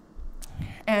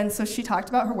 And so she talked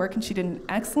about her work, and she did an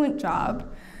excellent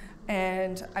job.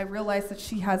 And I realized that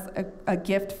she has a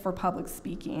gift for public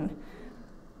speaking.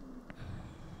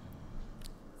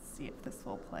 Let's see if this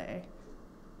will play.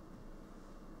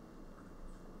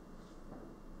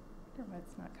 I don't know why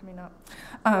it's not coming up.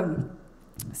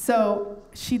 So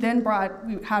she then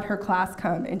we had her class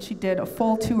come, and she did a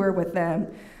full tour with them.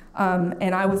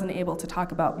 And I wasn't able to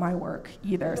talk about my work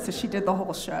either, so she did the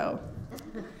whole show.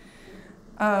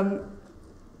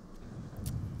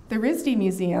 The RISD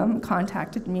Museum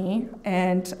contacted me,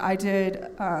 and I did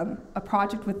a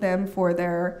project with them for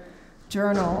their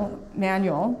journal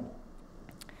manual.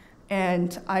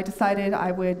 And I decided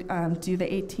I would do the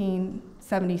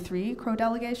 1873 Crow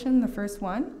delegation, the first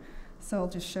one. So I'll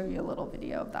just show you a little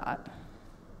video of that.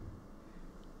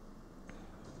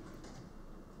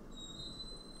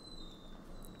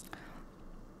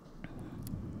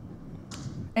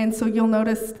 And so you'll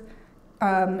notice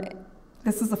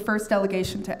this is the first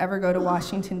delegation to ever go to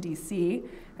Washington, D.C.,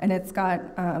 and it's got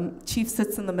chief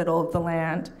sits in the middle of the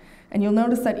land. And you'll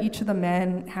notice that each of the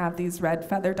men have these red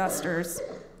feather dusters.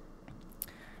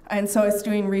 And so I was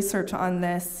doing research on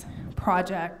this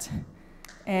project,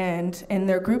 and in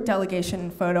their group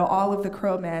delegation photo, all of the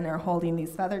Crow men are holding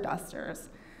these feather dusters.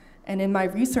 And in my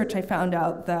research, I found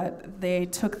out that they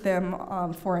took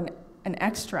them for an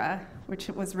extra, which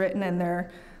was written in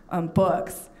their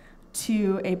books,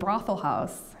 to a brothel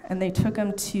house, and they took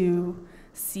him to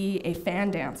see a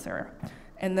fan dancer.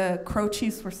 And the Crow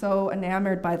chiefs were so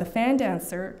enamored by the fan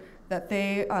dancer that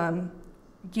they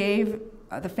gave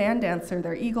the fan dancer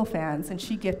their eagle fans, and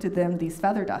she gifted them these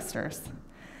feather dusters.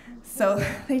 So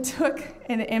they took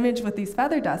an image with these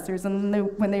feather dusters, and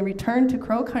when they returned to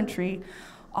Crow country,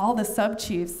 all the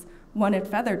sub-chiefs wanted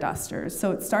feather dusters.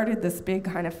 So it started this big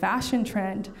kind of fashion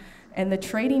trend. And the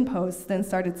trading posts then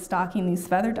started stocking these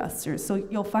feather dusters. So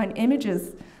you'll find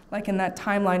images like in that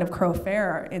timeline of Crow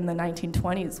Fair in the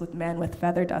 1920s with men with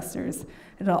feather dusters.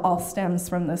 It all stems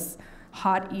from this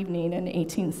hot evening in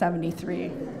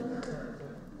 1873.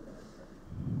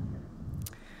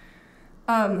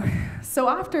 So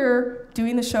after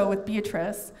doing the show with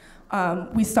Beatrice,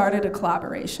 we started a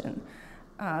collaboration.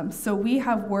 So we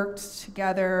have worked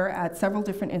together at several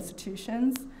different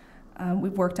institutions.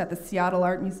 We've worked at the Seattle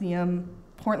Art Museum,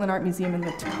 Portland Art Museum, and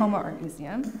the Tacoma Art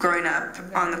Museum. Growing up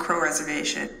on the Crow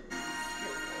reservation.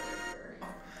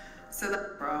 So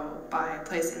the Crow, by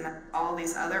placing all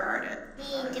these other artists.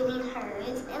 Wendy doing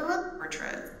hers, it looked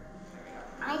portraits.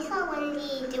 I saw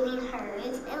Wendy doing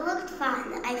hers, it looked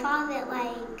fun. I found it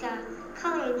like a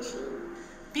coloring sheet.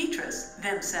 Beatrice,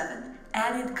 them seven,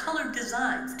 added colored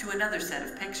designs to another set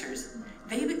of pictures.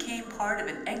 They became part of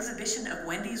an exhibition of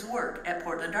Wendy's work at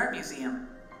Portland Art Museum.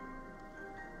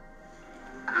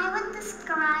 I would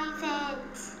describe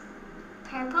it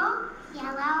purple,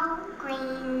 yellow,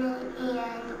 green,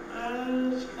 and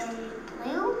orange, and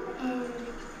blue, and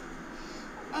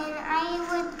I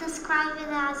would describe it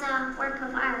as a work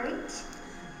of art.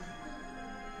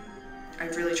 I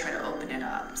really try to open it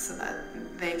up so that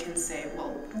they can say,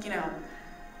 well, you know,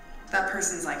 that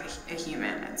person's like a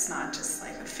human. It's not just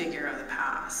like a figure of the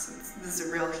past. This is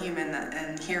a real human,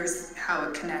 and here's how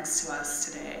it connects to us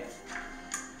today.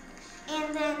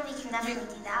 And then we can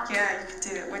definitely do that. Yeah, you can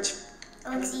do it. Which? It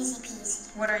looks easy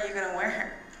peasy. What are you gonna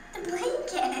wear? The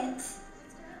blanket.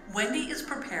 Wendy is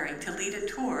preparing to lead a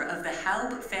tour of the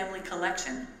Haub family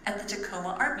collection at the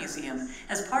Tacoma Art Museum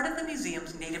as part of the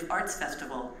museum's Native Arts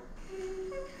Festival.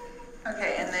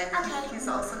 Okay, and then he's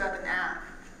also got an axe.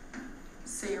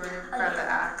 So you want to grab the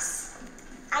axe?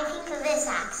 I think this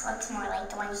axe looks more like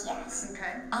the one he has.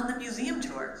 Okay. On the museum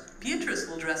tour, Beatrice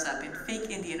will dress up in fake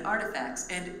Indian artifacts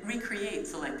and recreate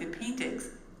selected paintings.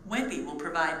 Wendy will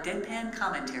provide deadpan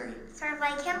commentary. Sort of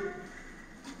like him.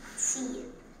 Let's see.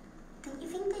 Don't you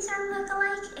think they sort of look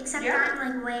alike? Except Yeah.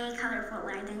 I'm like way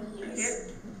colorfuler than he is.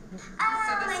 Yeah. Oh,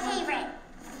 So my this favorite.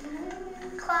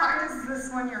 Why Claws. is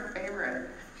this one your favorite?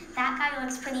 That guy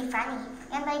looks pretty funny.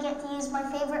 And I get to use my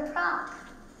favorite prop.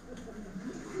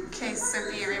 Okay, so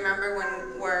do you remember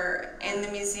when we're in the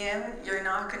museum, you're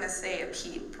not going to say a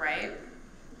peep, right?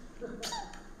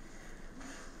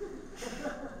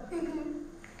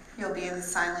 You'll be the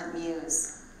silent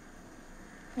muse.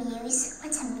 Muse?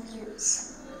 What's a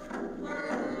muse?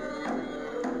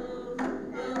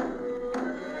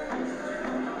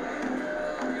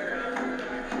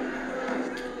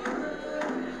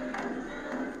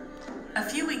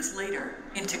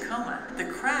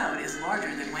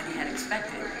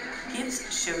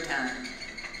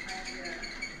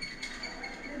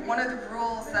 one of the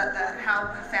rules that the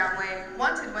Halp family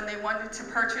wanted when they wanted to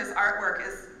purchase artwork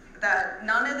is that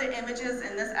none of the images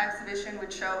in this exhibition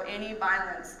would show any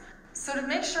violence. So to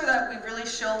make sure that we really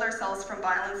shield ourselves from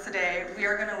violence today, we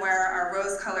are going to wear our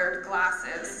rose-colored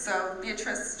glasses. So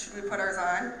Beatrice, should we put ours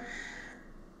on?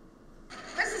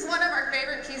 This is one of our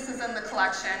favorite pieces in the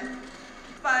collection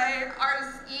by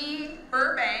artist E.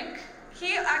 Burbank.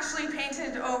 He actually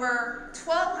painted over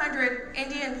 1,200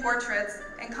 Indian portraits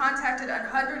and contacted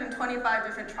 125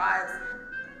 different tribes.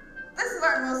 This is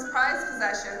our most prized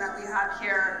possession that we have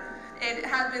here. It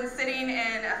had been sitting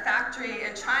in a factory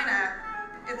in China.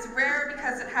 It's rare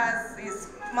because it has these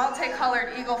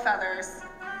multicolored eagle feathers.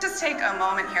 Just take a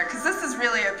moment here, because this is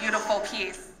really a beautiful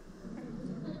piece.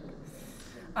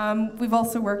 We've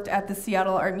also worked at the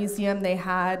Seattle Art Museum. They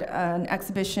had an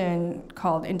exhibition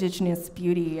called Indigenous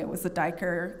Beauty. It was a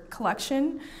Diker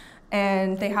collection.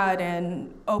 And they had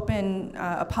an open,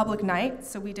 a public night,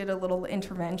 so we did a little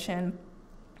intervention.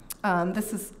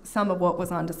 This is some of what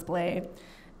was on display.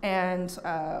 And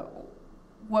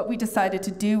what we decided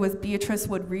to do was Beatrice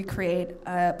would recreate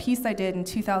a piece I did in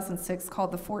 2006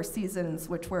 called The Four Seasons,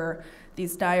 which were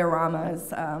these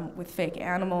dioramas with fake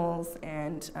animals,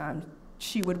 and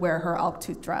she would wear her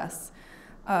elk-tooth dress.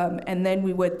 And then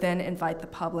we would then invite the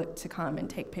public to come and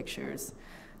take pictures.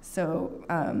 So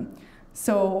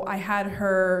I had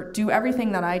her do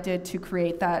everything that I did to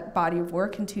create that body of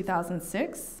work in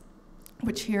 2006,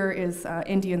 which here is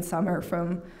Indian Summer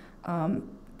from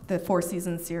the Four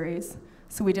Seasons series.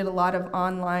 So we did a lot of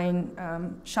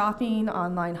online shopping,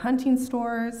 online hunting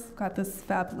stores. Got this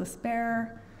fabulous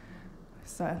bear.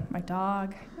 So my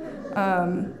dog.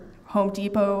 Home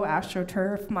Depot,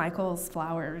 AstroTurf, Michael's,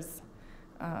 flowers.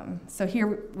 So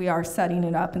here we are setting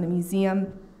it up in the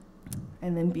museum,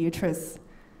 and then Beatrice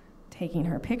taking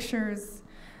her pictures.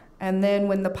 And then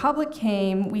when the public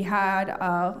came, we had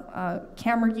a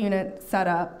camera unit set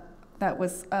up that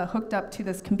was hooked up to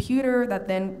this computer that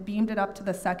then beamed it up to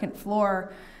the second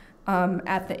floor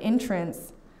at the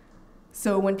entrance.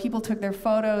 So when people took their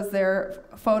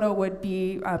photo would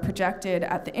be projected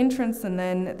at the entrance, and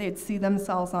then they'd see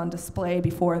themselves on display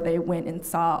before they went and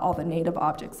saw all the native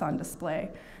objects on display.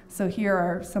 So here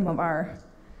are some of our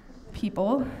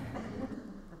people.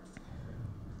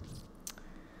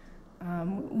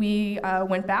 We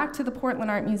went back to the Portland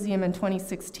Art Museum in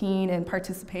 2016 and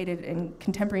participated in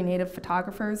Contemporary Native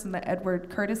Photographers in the Edward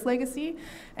Curtis Legacy.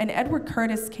 And Edward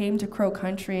Curtis came to Crow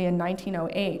Country in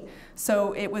 1908.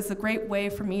 So it was a great way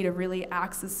for me to really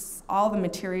access all the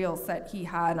materials that he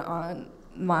had on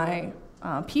my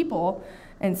people.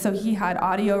 And so he had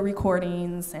audio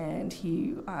recordings, and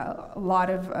a lot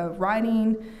of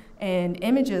writing and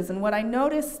images. And what I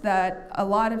noticed that a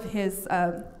lot of his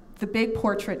the big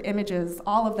portrait images,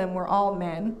 all of them were all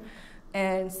men.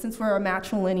 And since we're a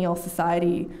matrilineal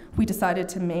society, we decided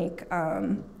to make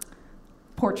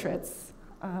portraits,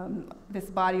 this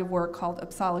body of work called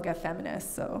Apsáalooke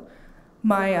Feminist. So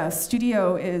my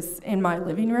studio is in my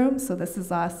living room, so this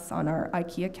is us on our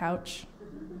IKEA couch.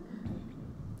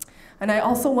 And I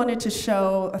also wanted to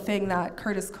show a thing that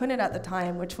Curtis couldn't at the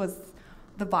time, which was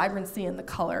the vibrancy and the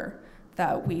color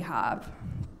that we have.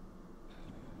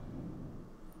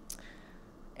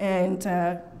 And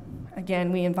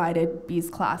again, we invited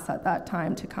Bee's class at that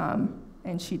time to come,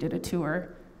 and she did a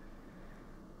tour.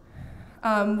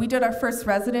 We did our first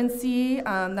residency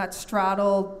that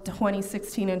straddled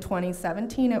 2016 and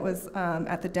 2017. It was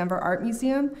at the Denver Art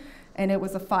Museum, and it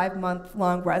was a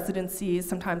 5-month-long residency.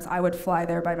 Sometimes I would fly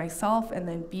there by myself, and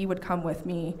then Bee would come with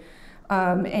me.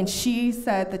 And she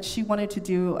said that she wanted to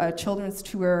do a children's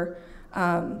tour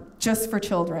just for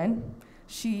children.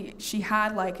 She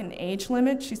had like an age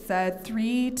limit. She said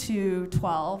 3 to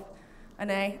 12. And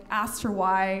I asked her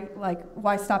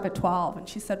why stop at 12? And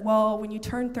she said, well, when you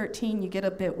turn 13, you get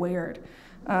a bit weird.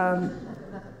 But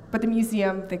the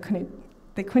museum, they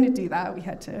couldn't do that. We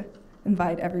had to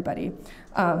invite everybody.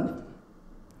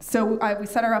 So we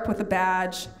set her up with a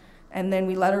badge, and then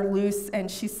we let her loose,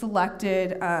 and she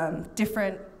selected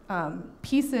different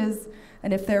pieces.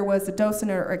 And if there was a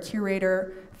docent or a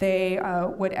curator, they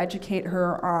would educate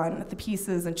her on the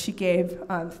pieces, and she gave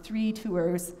 3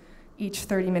 tours, each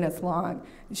 30 minutes long.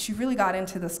 And she really got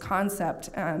into this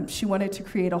concept. She wanted to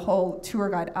create a whole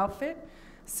tour guide outfit,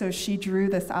 so she drew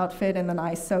this outfit, and then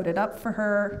I sewed it up for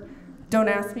her. Don't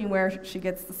ask me where she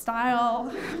gets the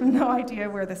style. I have no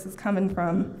idea where this is coming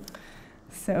from.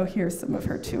 So here's some of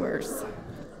her tours.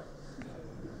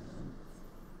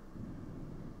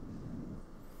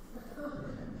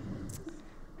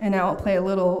 And now I'll play a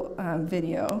little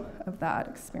video of that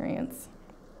experience.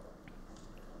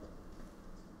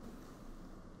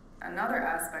 another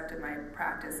aspect of my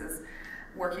practice is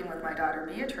working with my daughter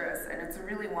Beatrice, and it's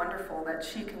really wonderful that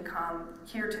she can come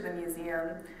here to the museum,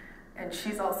 and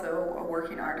she's also a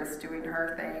working artist doing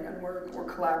her thing, and we're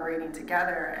collaborating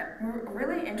together. And we're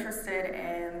really interested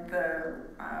in the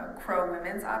Crow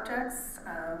women's objects,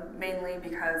 mainly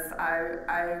because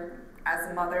I,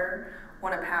 as a mother,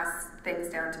 want to pass things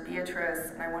down to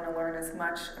Beatrice, and I want to learn as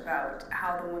much about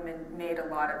how the women made a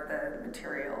lot of the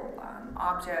material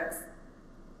objects.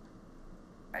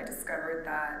 I discovered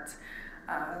that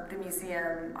the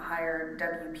museum hired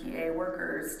WPA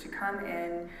workers to come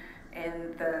in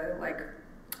the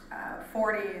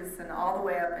 40s and all the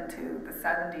way up into the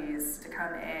 70s to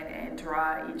come in and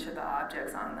draw each of the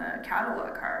objects on the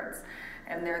catalog cards.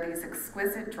 And there are these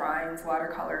exquisite drawings,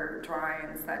 watercolor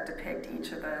drawings, that depict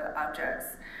each of the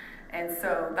objects. And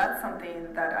so that's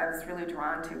something that I was really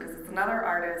drawn to, because it's another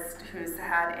artist who's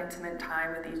had intimate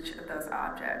time with each of those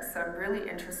objects. So I'm really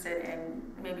interested in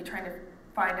maybe trying to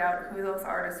find out who those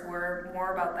artists were,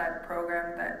 more about that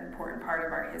program, that important part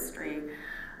of our history,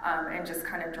 and just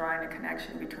kind of drawing a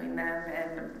connection between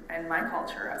them and my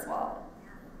culture as well.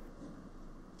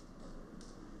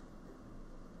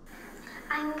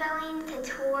 I'm going to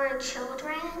tour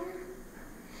children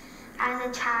as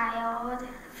a child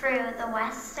through the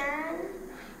Western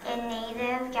and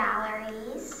Native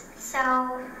galleries.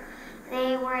 So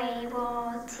they were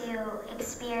able to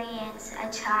experience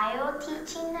a child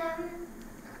teaching them,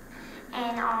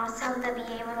 and also to be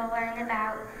able to learn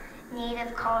about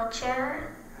Native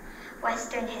culture,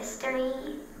 Western history,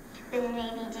 then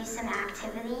maybe do some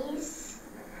activities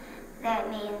that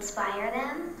may inspire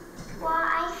them. Well,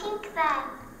 I think that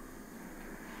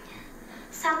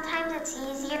sometimes it's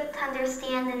easier to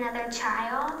understand another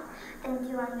child than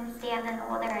to understand an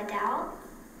older adult.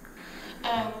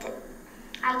 And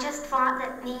I just thought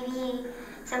that maybe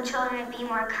some children would be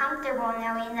more comfortable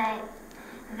knowing that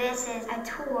this is a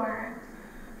tour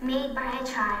made by a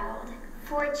child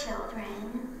for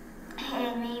children,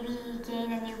 and maybe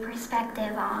gain a new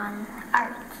perspective on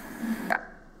art.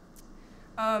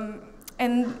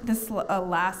 And this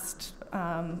last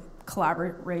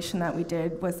collaboration that we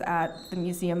did was at the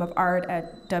Museum of Art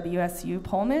at WSU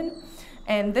Pullman.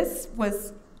 And this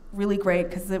was really great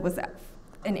because it was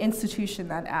an institution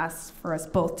that asked for us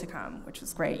both to come, which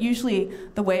was great. Usually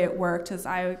the way it worked is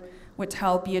I would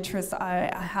tell Beatrice,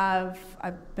 I've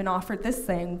been offered this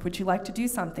thing, would you like to do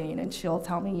something? And she'll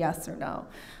tell me yes or no.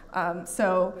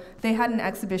 So they had an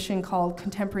exhibition called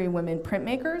Contemporary Women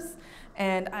Printmakers,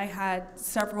 and I had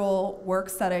several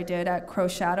works that I did at Crow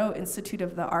Shadow Institute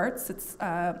of the Arts. It's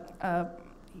a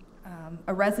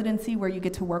residency where you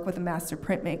get to work with a master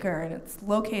printmaker, and it's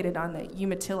located on the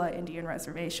Umatilla Indian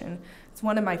Reservation. It's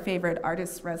one of my favorite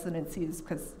artist residencies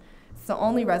because it's the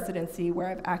only residency where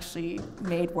I've actually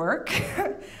made work.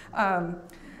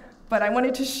 But I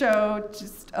wanted to show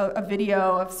just a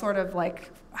video of sort of like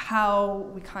how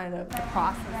we kind of, the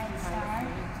process behind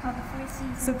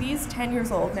it. So Bee's 10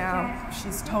 years old now.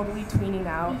 She's totally tweening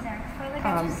out.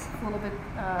 A little bit,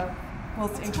 well,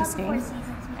 it's interesting.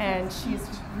 And she's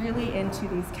really into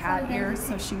these cat ears,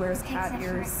 so she wears cat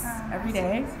ears every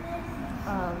day.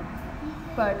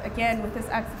 But again, with this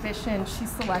exhibition, she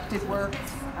selected works.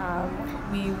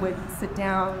 We would sit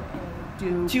down and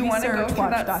do you want to go research, through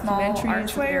watch that small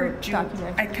archway, or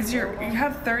because you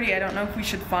have 30, I don't know if we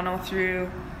should funnel through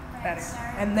that.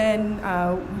 And then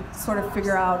we sort of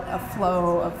figure out a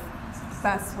flow of the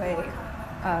best way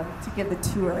to give the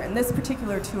tour. And this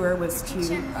particular tour was to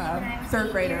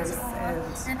third graders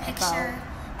and about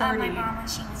 30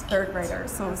 third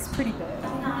graders, so it was pretty big.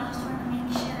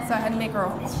 So I had to make her a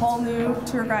whole new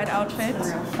tour guide outfit.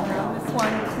 This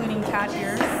one including cat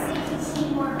ears.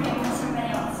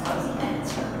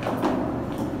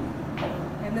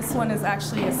 And this one is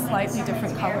actually a slightly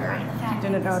different color, if you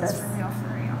didn't notice.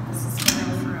 This is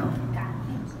for real.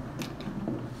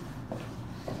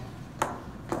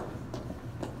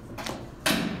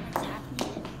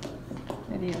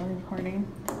 Video recording.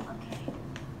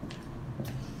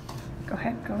 Go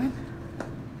ahead, go ahead.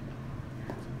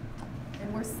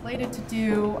 And we're slated to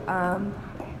do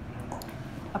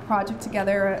a project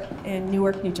together in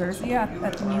Newark, New Jersey,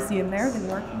 at the museum there, the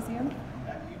Newark Museum.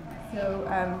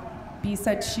 So Bee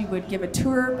said she would give a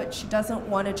tour, but she doesn't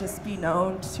want to just be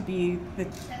known to be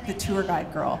the tour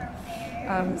guide girl.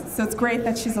 So it's great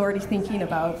that she's already thinking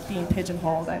about being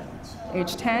pigeonholed at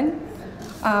age 10.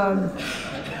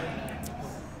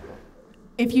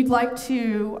 If you'd like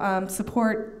to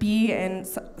support Bee in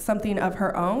something of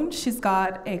her own, she's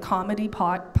got a comedy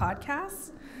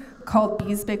podcast called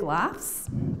Bee's Big Laughs.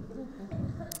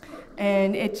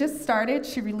 And it just started.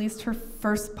 She released her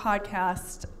first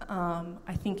podcast,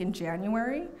 I think in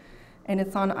January, and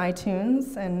it's on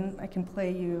iTunes, and I can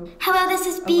play you. Hello, this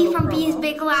is B from B's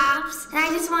Big Laughs, and I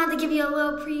just wanted to give you a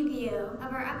little preview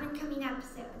of our up-and-coming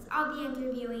episodes. I'll be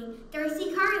interviewing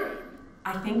Darcy Carlin.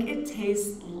 I think it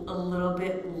tastes a little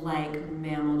bit like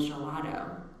mammal gelato.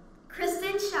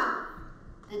 Kristen Shaw.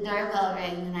 The doorbell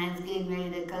rang and I was getting ready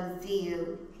to come see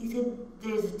you. He said,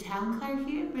 there's a town card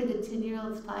here for the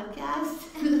 10-year-olds podcast.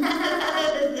 So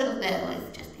that was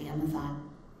just Amazon.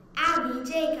 Abby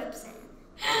Jacobson.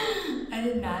 I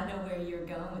did not know where you were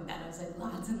going with that. I was like,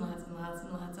 lots and lots and lots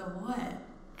and lots of what?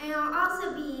 And I'll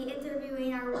also be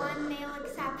interviewing our one male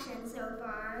exception so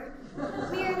far,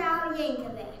 Weird Al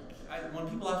Yankovic. When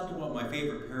people ask me what my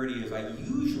favorite parody is, I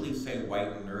usually say white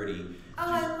and nerdy. Oh,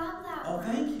 I love that one.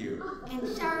 Thank you. And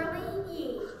Charlene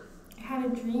Yee. I had a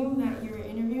dream that you were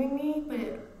interviewing me,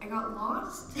 but I got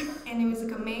lost, and it was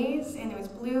like a maze, and it was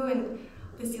blue, and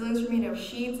the ceilings were made of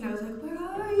sheets, and I was like, where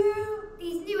are you?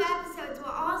 These new episodes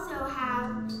will also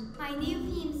have my new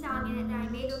theme song in it that I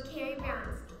made with Carrie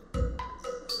Brownstein.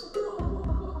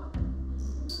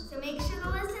 So make sure to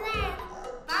listen in.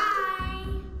 Bye!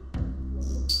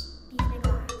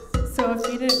 So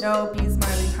if you didn't know, B's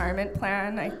my retirement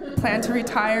plan. I plan to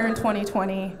retire in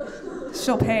 2020.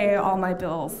 She'll pay all my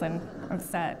bills, and I'm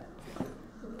set.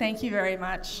 Thank you very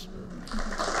much.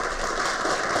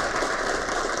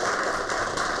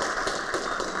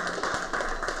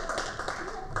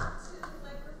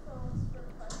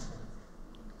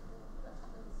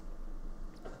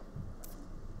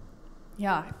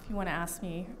 Yeah, if you want to ask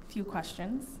me a few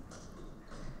questions,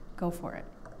 go for it.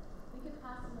 We could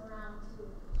pass them around too.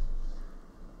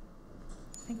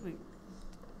 I think we.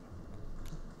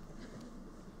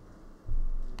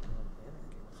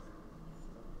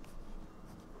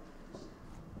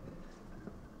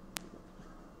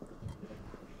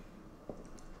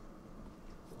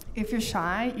 If you're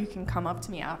shy, you can come up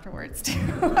to me afterwards too.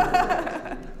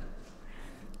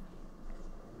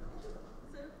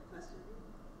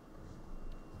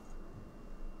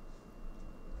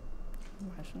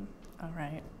 Question? All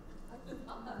right.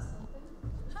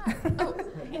 Hi. Oh,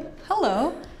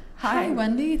 hello. Hi. Hi,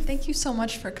 Wendy. Thank you so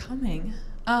much for coming.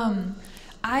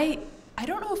 I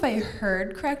don't know if I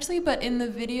heard correctly, but in the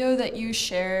video that you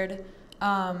shared,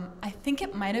 I think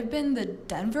it might have been the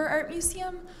Denver Art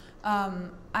Museum.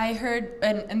 I heard,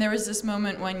 and there was this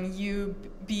moment when you,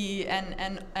 B,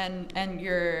 and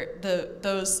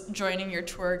those joining your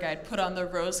tour guide put on the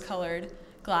rose-colored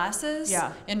glasses,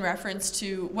 yeah, in reference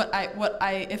to what I,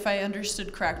 if I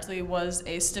understood correctly, was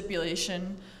a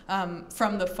stipulation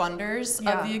from the funders,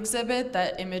 yeah, of the exhibit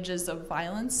that images of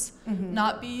violence, mm-hmm,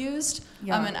 not be used.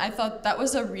 Yeah. And I thought that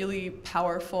was a really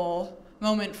powerful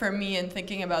moment for me in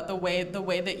thinking about the way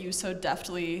that you so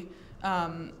deftly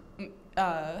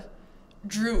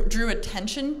drew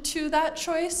attention to that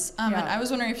choice. Yeah. And I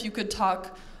was wondering if you could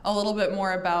talk a little bit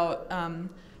more about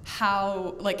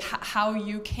how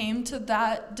you came to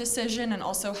that decision, and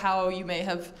also how you may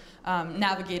have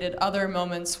navigated other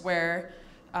moments where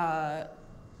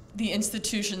the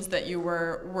institutions that you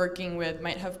were working with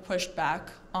might have pushed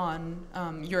back on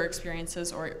your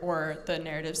experiences or the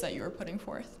narratives that you were putting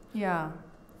forth. Yeah,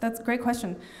 that's a great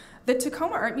question. The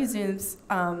Tacoma Art Museum's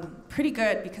pretty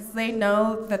good because they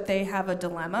know that they have a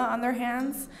dilemma on their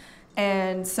hands,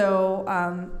 and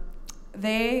so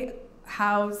they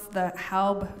house the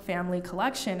Haub family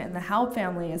collection, and the Haub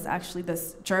family is actually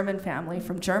this German family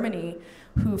from Germany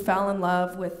who fell in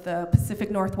love with the Pacific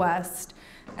Northwest,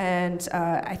 and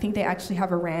I think they actually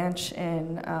have a ranch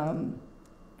in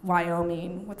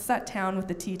Wyoming. What's that town with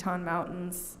the Teton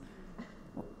Mountains?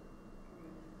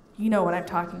 You know what I'm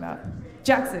talking about.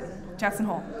 Jackson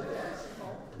Hole.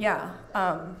 Yeah,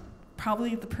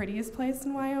 probably the prettiest place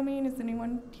in Wyoming. Is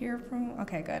anyone here from?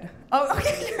 Okay, good. Oh,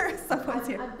 okay, someone's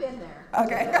here. I've been there.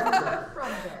 Okay. From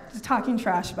there. Just talking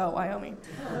trash about Wyoming.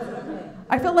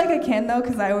 I feel like I can though,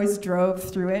 because I always drove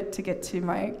through it to get to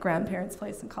my grandparents'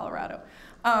 place in Colorado.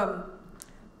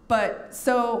 But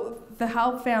so the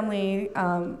Haub family,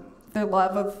 their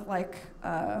love of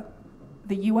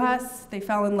the U.S., they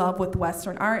fell in love with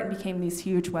Western art and became these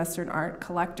huge Western art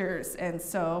collectors. And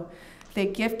so they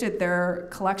gifted their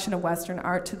collection of Western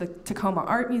art to the Tacoma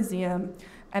Art Museum,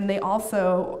 and they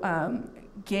also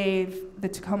gave the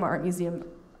Tacoma Art Museum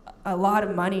a lot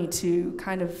of money to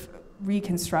kind of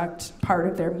reconstruct part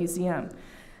of their museum.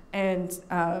 And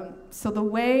so the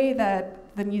way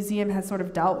that the museum has sort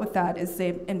of dealt with that is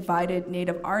they've invited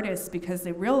Native artists because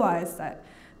they realize that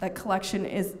that collection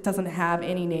doesn't have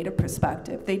any Native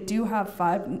perspective. They do have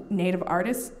 5 Native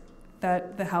artists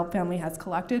that the Haub family has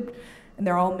collected, and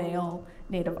they're all male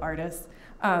Native artists.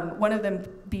 One of them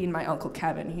being my Uncle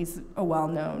Kevin. He's a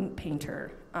well-known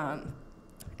painter.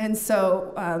 And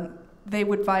so they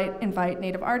would invite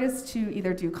Native artists to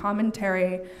either do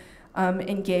commentary,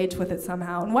 engage with it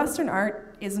somehow. And Western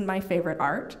art isn't my favorite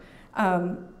art.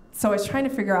 So I was trying to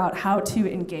figure out how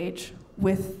to engage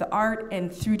with the art,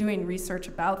 and through doing research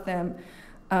about them,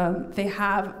 they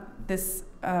have this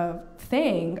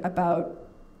thing about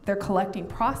their collecting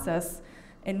process,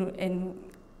 and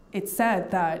it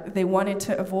said that they wanted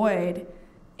to avoid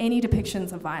any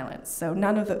depictions of violence. So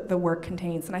none of the work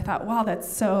contains, and I thought, wow,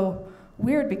 that's so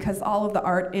weird because all of the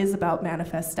art is about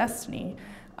manifest destiny.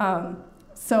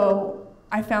 So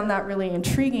I found that really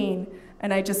intriguing,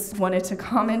 and I just wanted to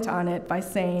comment on it by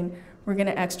saying we're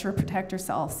gonna extra protect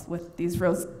ourselves with these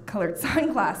rose-colored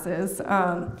sunglasses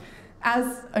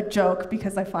as a joke,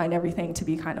 because I find everything to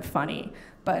be kind of funny.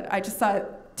 But I just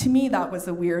thought, to me, that was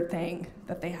a weird thing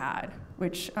that they had,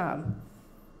 which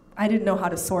I didn't know how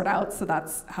to sort out, so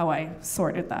that's how I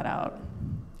sorted that out.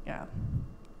 Yeah.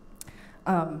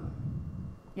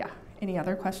 Yeah, any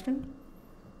other question?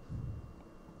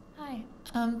 Hi,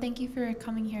 thank you for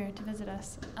coming here to visit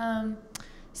us.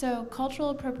 So cultural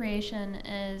appropriation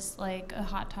is like a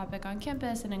hot topic on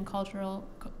campus and in cultural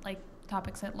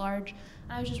topics at large.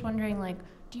 I was just wondering,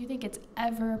 do you think it's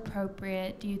ever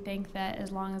appropriate? Do you think that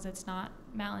as long as it's not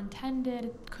malintended,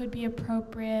 it could be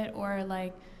appropriate? Or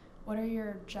what are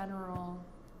your general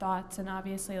thoughts? And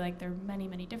obviously there are many,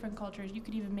 many different cultures. You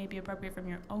could even maybe appropriate from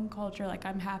your own culture.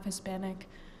 I'm half Hispanic,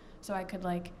 so I could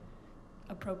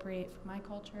appropriate from my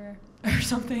culture or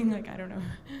something. I don't know.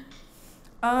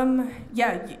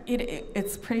 Yeah,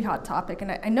 it's a pretty hot topic,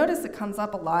 and I notice it comes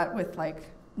up a lot with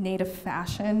Native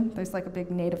fashion. There's a big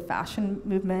Native fashion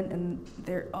movement, and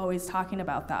they're always talking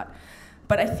about that.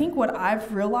 But I think what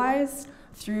I've realized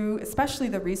through, especially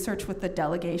the research with the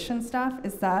delegation stuff,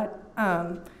 is that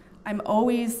I'm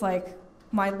always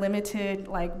my limited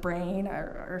brain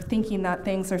or thinking that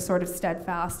things are sort of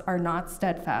steadfast are not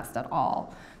steadfast at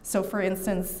all. So for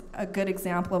instance, a good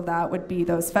example of that would be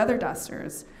those feather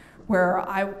dusters, where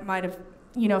I might have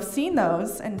seen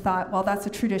those and thought, well, that's a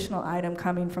traditional item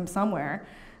coming from somewhere,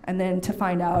 and then to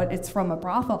find out it's from a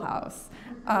brothel house.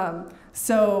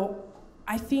 So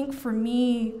I think for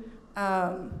me,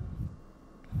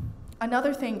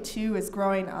 another thing too is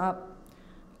growing up,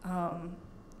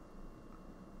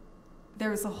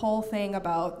 there's a whole thing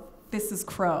about this is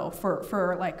Crow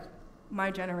for my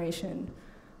generation,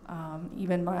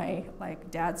 even my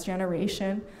dad's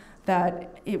generation,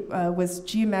 that it was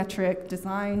geometric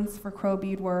designs for crow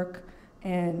beadwork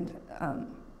and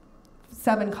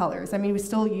 7 colors. I mean, we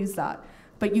still use that,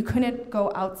 but you couldn't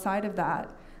go outside of that.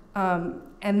 And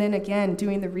then again,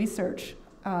 doing the research,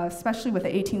 especially with the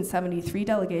 1873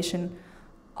 delegation,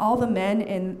 all the men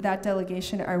in that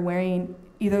delegation are wearing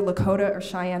either Lakota or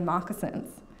Cheyenne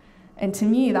moccasins. And to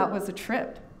me, that was a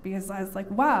trip, because I was like,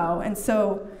 wow. And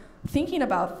so thinking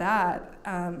about that,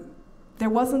 there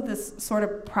wasn't this sort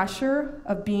of pressure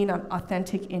of being an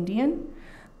authentic Indian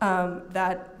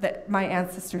that my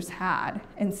ancestors had.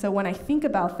 And so when I think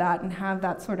about that and have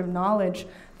that sort of knowledge,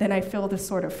 then I feel this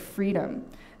sort of freedom.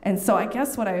 And so I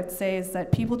guess what I would say is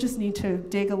that people just need to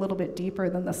dig a little bit deeper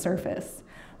than the surface.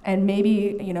 And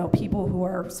maybe, people who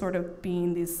are sort of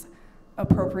being these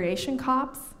appropriation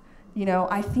cops,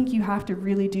 I think you have to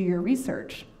really do your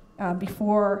research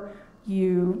before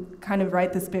you kind of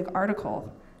write this big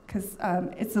article. Because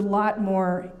it's a lot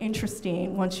more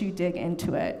interesting once you dig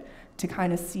into it to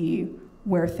kind of see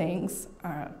where things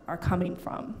are coming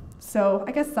from. So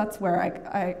I guess that's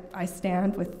where I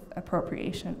stand with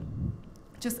appropriation.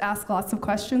 Just ask lots of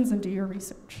questions and do your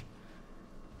research.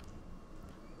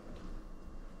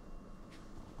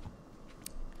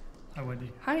 Hi,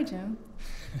 Wendy. Hi, Jim.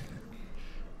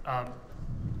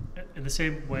 In the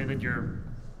same way that you're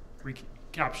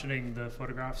recaptioning the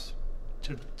photographs,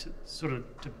 to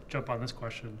jump on this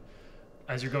question,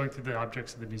 as you're going through the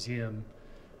objects of the museum,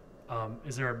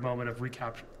 is there a moment of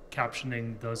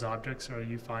recaptioning those objects, or are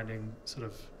you finding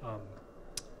sort of,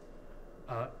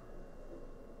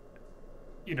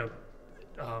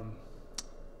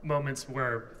 moments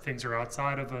where things are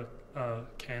outside of a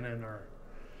canon or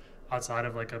outside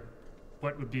of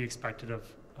what would be expected of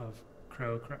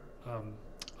Crow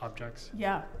objects?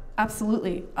 Yeah,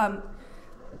 absolutely. And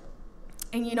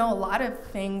a lot of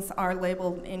things are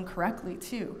labeled incorrectly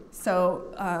too.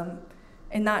 So,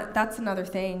 and that's another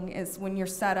thing, is when you're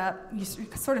set up, you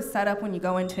sort of set up when you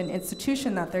go into an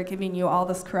institution that they're giving you all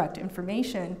this correct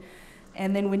information,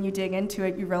 and then when you dig into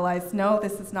it, you realize, no,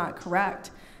 this is not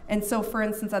correct. And so, for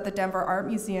instance, at the Denver Art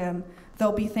Museum,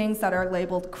 there'll be things that are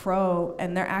labeled Crow,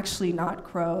 and they're actually not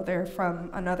Crow. They're from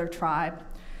another tribe.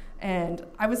 And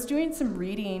I was doing some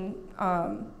reading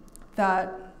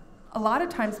that a lot of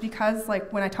times, because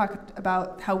like when I talked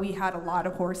about how we had a lot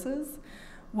of horses,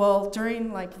 well,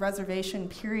 during like reservation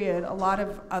period, a lot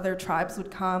of other tribes would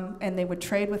come and they would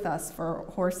trade with us for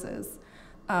horses.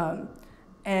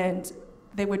 And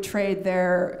they would trade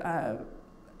their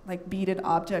like beaded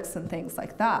objects and things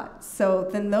like that. So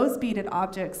then those beaded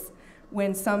objects,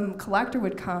 when some collector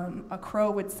would come, a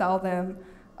Crow would sell them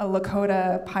a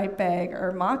Lakota pipe bag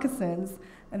or moccasins,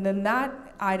 and then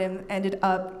that item ended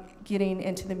up getting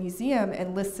into the museum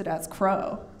and listed as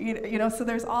Crow. You know, so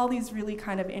there's all these really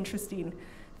kind of interesting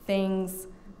things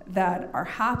that are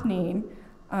happening.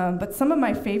 But some of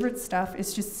my favorite stuff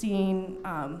is just seeing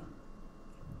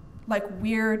like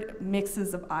weird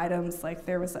mixes of items. Like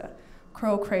there was a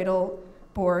Crow cradle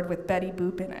board with Betty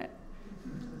Boop in it.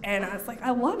 And I was like,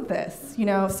 I love this, you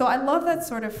know? So I love that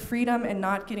sort of freedom and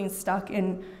not getting stuck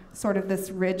in sort of this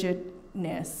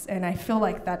rigidness. And I feel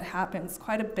like that happens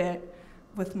quite a bit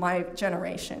with my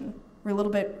generation. We're a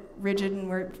little bit rigid and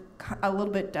we're a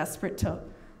little bit desperate to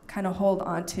kind of hold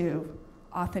on to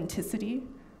authenticity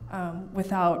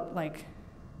without like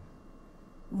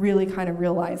really kind of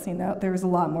realizing that there's a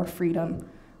lot more freedom.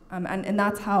 And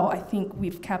that's how I think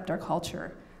we've kept our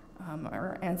culture.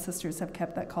 Our ancestors have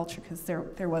kept that culture because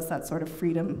there was that sort of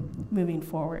freedom moving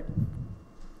forward.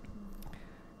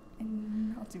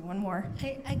 And I'll do one more.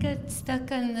 I got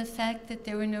stuck on the fact that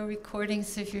there were no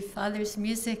recordings of your father's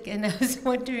music, and I was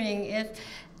wondering if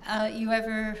you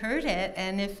ever heard it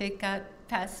and if it got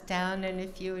passed down, and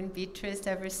if you and Beatrice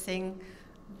ever sing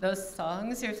those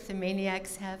songs, or if the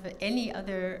Maniacs have any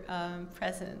other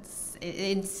presence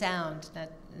in sound,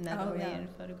 not only in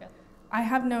photograph. I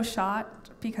have no shot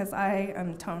because I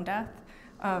am tone deaf,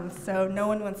 so no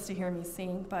one wants to hear me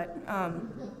sing, but...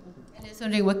 And I was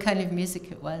wondering what kind of music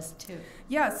it was, too.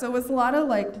 Yeah, so it was a lot of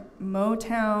like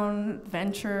Motown,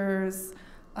 Ventures,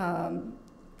 a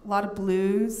lot of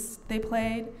blues they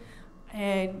played.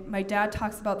 And my dad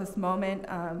talks about this moment.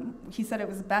 He said it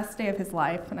was the best day of his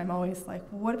life, and I'm always like,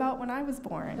 well, what about when I was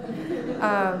born?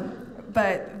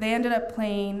 But they ended up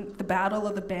playing the Battle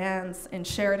of the Bands in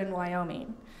Sheridan,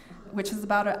 Wyoming, which is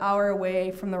about an hour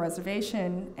away from the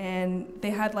reservation. And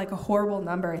they had like a horrible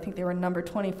number. I think they were number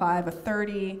 25, a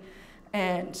 30,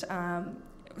 and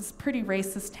it was a pretty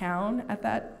racist town at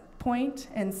that point.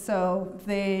 And so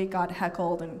they got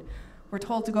heckled and were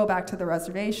told to go back to the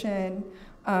reservation.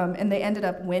 And they ended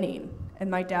up winning.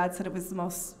 And my dad said it was the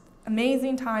most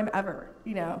amazing time ever,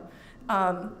 you know.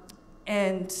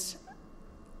 And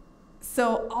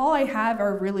so all I have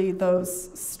are really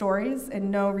those stories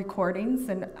and no recordings.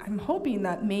 And I'm hoping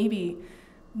that maybe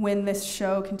when this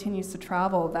show continues to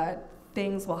travel, that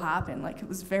things will happen. Like, it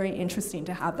was very interesting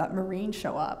to have that Marine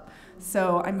show up.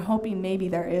 So I'm hoping maybe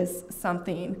there is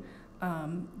something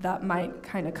that might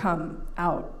kind of come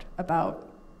out about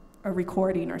a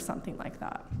recording or something like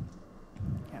that.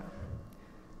 Yeah.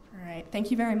 All right, thank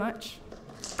you very much.